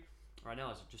ministry right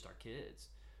now, is just our kids,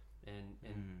 and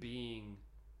being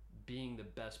the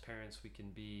best parents we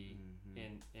can be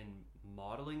in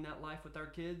modeling that life with our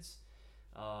kids,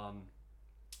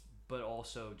 but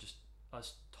also just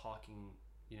us talking,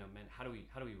 man, how do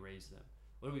we raise them?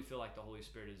 What do we feel like the Holy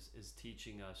Spirit is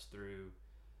teaching us through,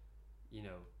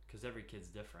 because every kid's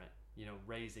different,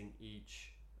 raising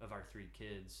each of our 3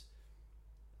 kids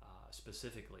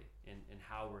specifically, and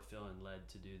how we're feeling led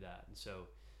to do that. And so,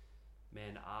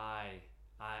 man, I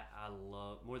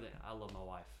love my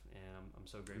wife, and I'm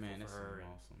so grateful for her. Man,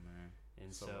 awesome, man.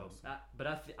 And so awesome. But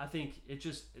I think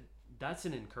that's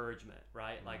an encouragement,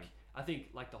 right? Like, I think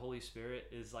like the Holy Spirit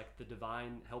is like the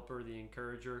divine helper, the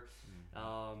encourager.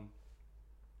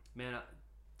 Man,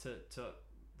 to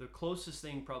the closest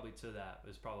thing probably to that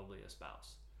is probably a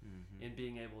spouse, and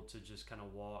being able to just kind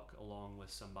of walk along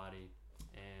with somebody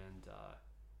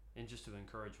and just to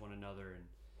encourage one another. And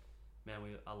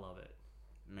man, I love it.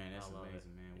 Man, that's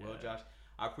amazing, man. Well, Josh,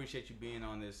 I appreciate you being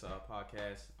on this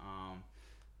podcast.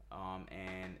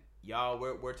 And y'all,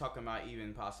 we're talking about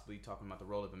even possibly talking about the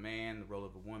role of a man, the role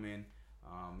of a woman.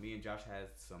 Me and Josh had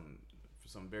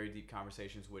some very deep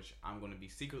conversations, which I'm going to be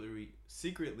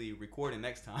secretly recording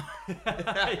next time.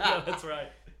 Yeah, that's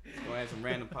right. Going to have some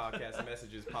random podcast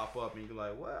messages pop up, and you're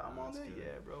like, "What? I'm on there,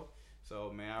 yeah, bro."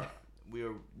 So, man, we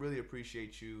really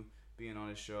appreciate you being on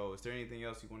this show. Is there anything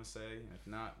else you want to say? And if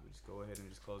not, we just go ahead and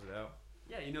just close it out.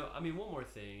 Yeah, I mean, one more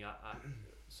thing. I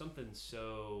something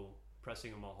so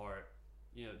pressing on my heart,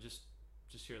 just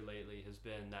here lately, has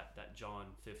been that John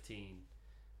 15,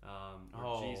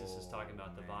 where Jesus is talking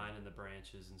about the vine and the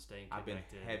branches and staying connected.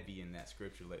 I've been heavy in that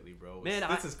scripture lately, bro. Man,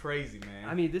 this is crazy, man.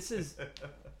 I mean, this is,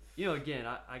 again,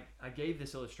 I gave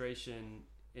this illustration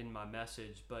in my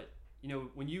message, but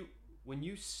when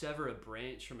you sever a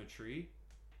branch from a tree,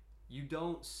 you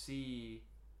don't see,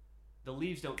 the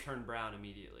leaves don't turn brown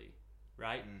immediately,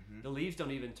 right? The leaves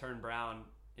don't even turn brown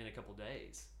in a couple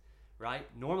days, right?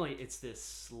 Normally it's this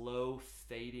slow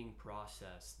fading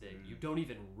process that you don't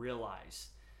even realize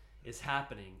is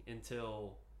happening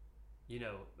until,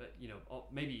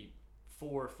 maybe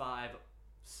 4 or 5,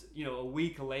 a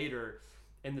week later,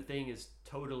 and the thing is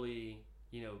totally,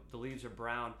 the leaves are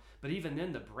brown, but even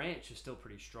then the branch is still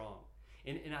pretty strong.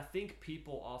 And I think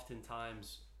people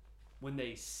oftentimes, when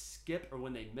they skip or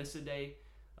when they miss a day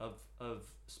of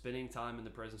spending time in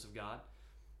the presence of God,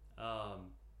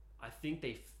 I think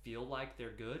they feel like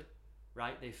they're good,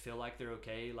 right? They feel like they're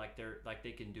okay, like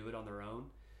they can do it on their own.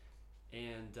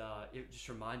 And it just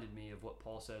reminded me of what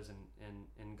Paul says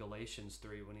in Galatians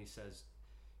 3, when he says,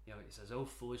 "Oh,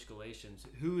 foolish Galatians,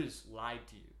 who has lied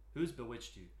to you? Who has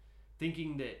bewitched you?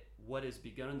 Thinking that what is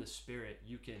begun in the spirit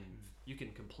you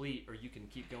can complete, or you can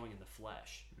keep going in the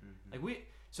flesh."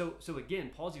 So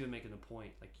again, Paul's even making the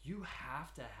point, like, you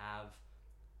have to have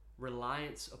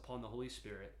reliance upon the Holy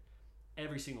Spirit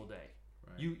every single day.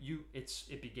 Right.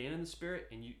 It began in the Spirit,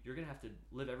 and you're gonna have to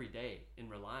live every day in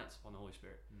reliance upon the Holy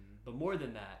Spirit. But more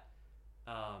than that,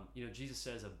 Jesus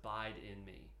says, "Abide in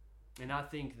me," and I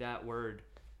think that word,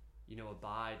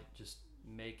 abide, just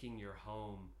making your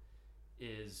home,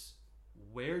 is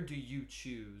where do you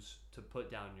choose to put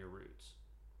down your roots?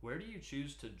 Where do you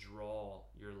choose to draw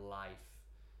your life,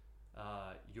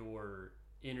 your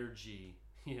energy,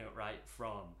 right,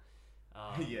 from?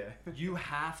 You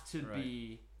have to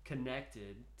be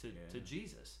connected to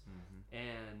Jesus,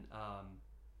 and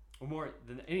or more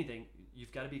than anything,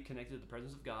 you've got to be connected to the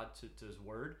presence of God, to His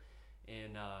Word,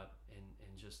 and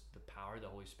just the power of the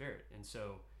Holy Spirit. And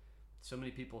so, so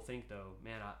many people think though,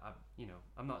 man,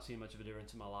 I'm not seeing much of a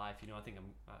difference in my life. I think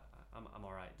I'm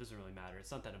all right. It doesn't really matter.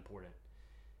 It's not that important.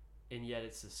 And yet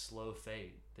it's a slow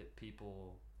fade that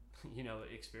people,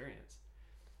 experience.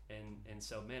 And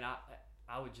so, man,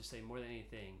 I would just say more than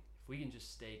anything, if we can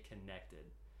just stay connected,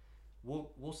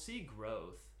 we'll see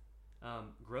growth.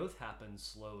 Growth happens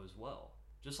slow as well.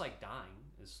 Just like dying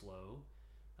is slow,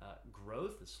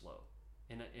 growth is slow.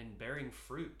 And bearing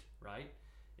fruit, right,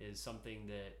 is something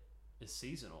that is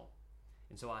seasonal.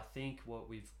 And so I think what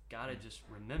we've got to just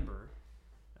remember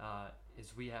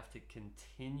is we have to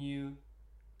continue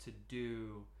to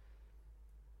do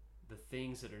the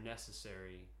things that are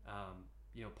necessary.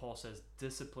 Paul says,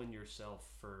 discipline yourself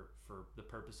for the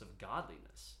purpose of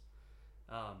godliness.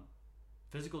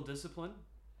 Physical discipline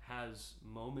has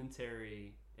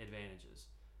momentary advantages,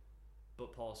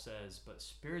 but Paul says, but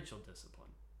spiritual discipline,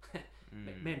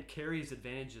 man, carries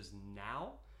advantages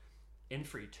now and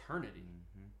for eternity.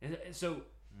 And so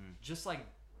just like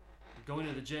going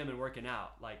to the gym and working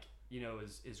out,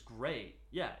 is great.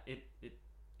 Yeah,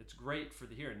 it's great for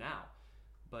the here and now,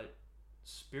 but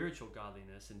spiritual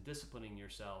godliness and disciplining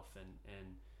yourself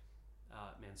and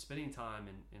spending time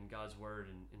in God's word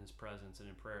and in his presence and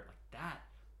in prayer,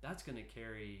 that's going to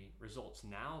carry results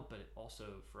now, but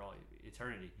also for all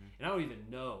eternity. And I don't even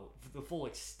know the full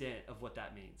extent of what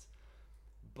that means,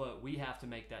 but we have to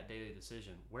make that daily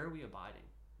decision. Where are we abiding?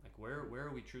 Where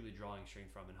are we truly drawing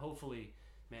strength from? And hopefully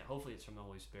it's from the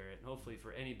Holy Spirit. And hopefully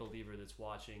for any believer that's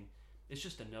watching, it's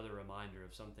just another reminder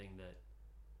of something that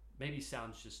maybe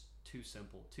sounds just too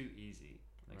simple, too easy.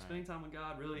 Right. Spending time with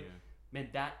God, really, man,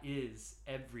 that is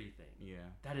everything. Yeah.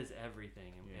 That is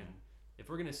everything. And if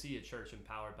we're going to see a church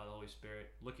empowered by the Holy Spirit,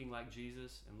 looking like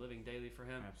Jesus and living daily for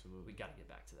him, absolutely, we got to get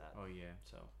back to that. Oh, yeah.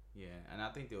 So, yeah. And I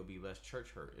think there will be less church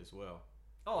hurt as well.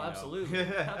 Oh, absolutely.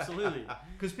 Absolutely.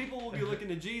 Because people will be looking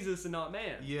to Jesus and not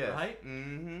man. Yeah. Right?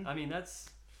 Mm-hmm. I mean,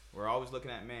 we're always looking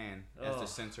at man as the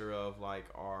center of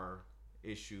our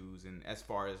issues and as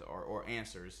far as our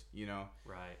answers,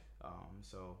 Right.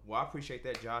 I appreciate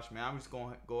that, Josh, man. I'm just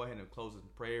going to go ahead and close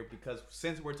with prayer because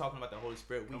since we're talking about the Holy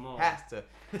Spirit, we have to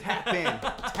tap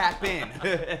in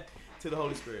to the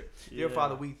Holy Spirit. Yeah. Dear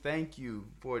Father, we thank you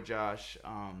for Josh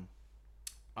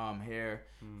here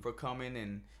for coming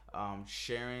and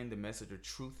sharing the message of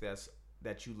truth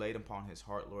that you laid upon his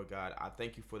heart, Lord God. I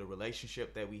thank you for the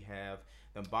relationship that we have,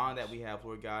 the bond that we have,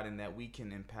 Lord God, and that we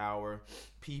can empower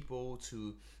people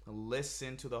to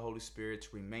listen to the Holy Spirit, to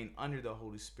remain under the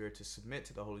Holy Spirit, to submit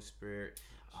to the Holy Spirit,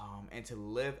 and to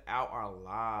live out our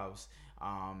lives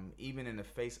even in the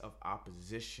face of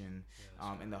opposition.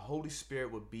 And the Holy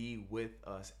Spirit will be with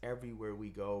us everywhere we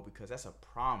go because that's a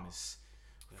promise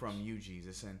from you,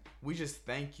 Jesus. And we just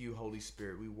thank you, Holy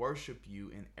Spirit. We worship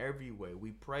you in every way.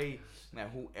 We pray that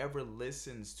whoever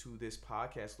listens to this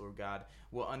podcast, Lord God,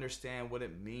 will understand what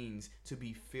it means to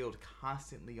be filled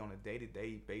constantly on a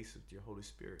day-to-day basis with your Holy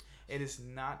Spirit. It is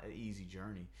not an easy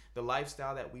journey. The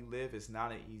lifestyle that we live is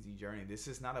not an easy journey. This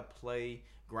is not a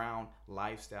playground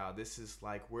lifestyle. This is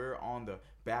we're on the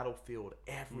battlefield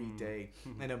every day.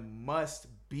 And it must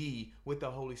be with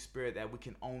the Holy Spirit that we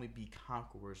can only be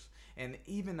conquerors. And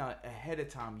even ahead of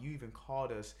time, you even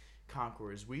called us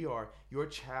conquerors. We are your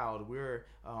child. We're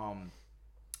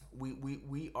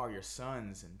we are your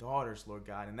sons and daughters, Lord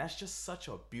God. And that's just such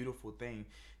a beautiful thing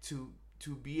to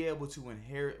be able to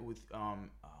inherit with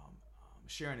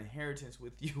share an inheritance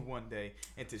with you one day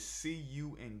and to see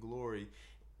you in glory.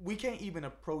 We can't even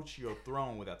approach your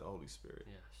throne without the Holy Spirit,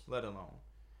 let alone.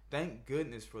 Thank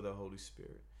goodness for the Holy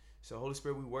Spirit. So, Holy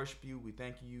Spirit, we worship you, we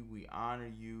thank you, we honor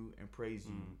you, and praise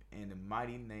you in the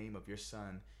mighty name of your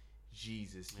Son,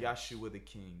 Jesus, Yahshua the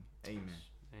King. Amen.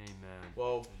 Amen.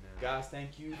 Well, guys,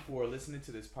 thank you for listening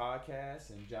to this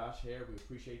podcast. And Josh here, we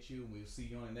appreciate you, and we'll see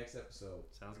you on the next episode.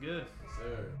 Sounds good. Yes,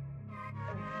 sir.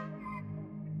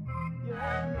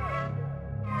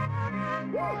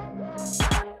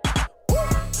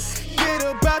 Get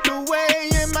about the way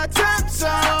in my top zone.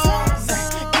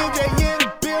 EJ in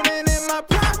the building in my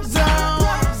pop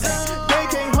zone. They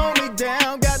can't hold me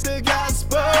down, got the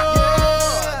gospel.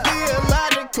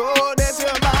 Theological, that's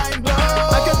your mind blow.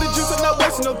 I got the juice, I'm not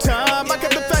wasting no time. I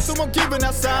got the facts, so I'm giving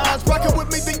out signs. Rockin'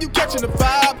 with me, then you catching the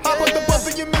vibe. Hop on the bus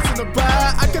and you're missing the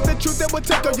ride. I got the truth that will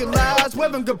take all your lies.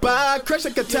 Wave them goodbye, crash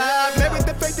like a tide. Maybe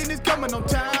the faith in is coming on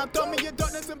time. Throw me your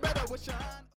darkness and better will shine.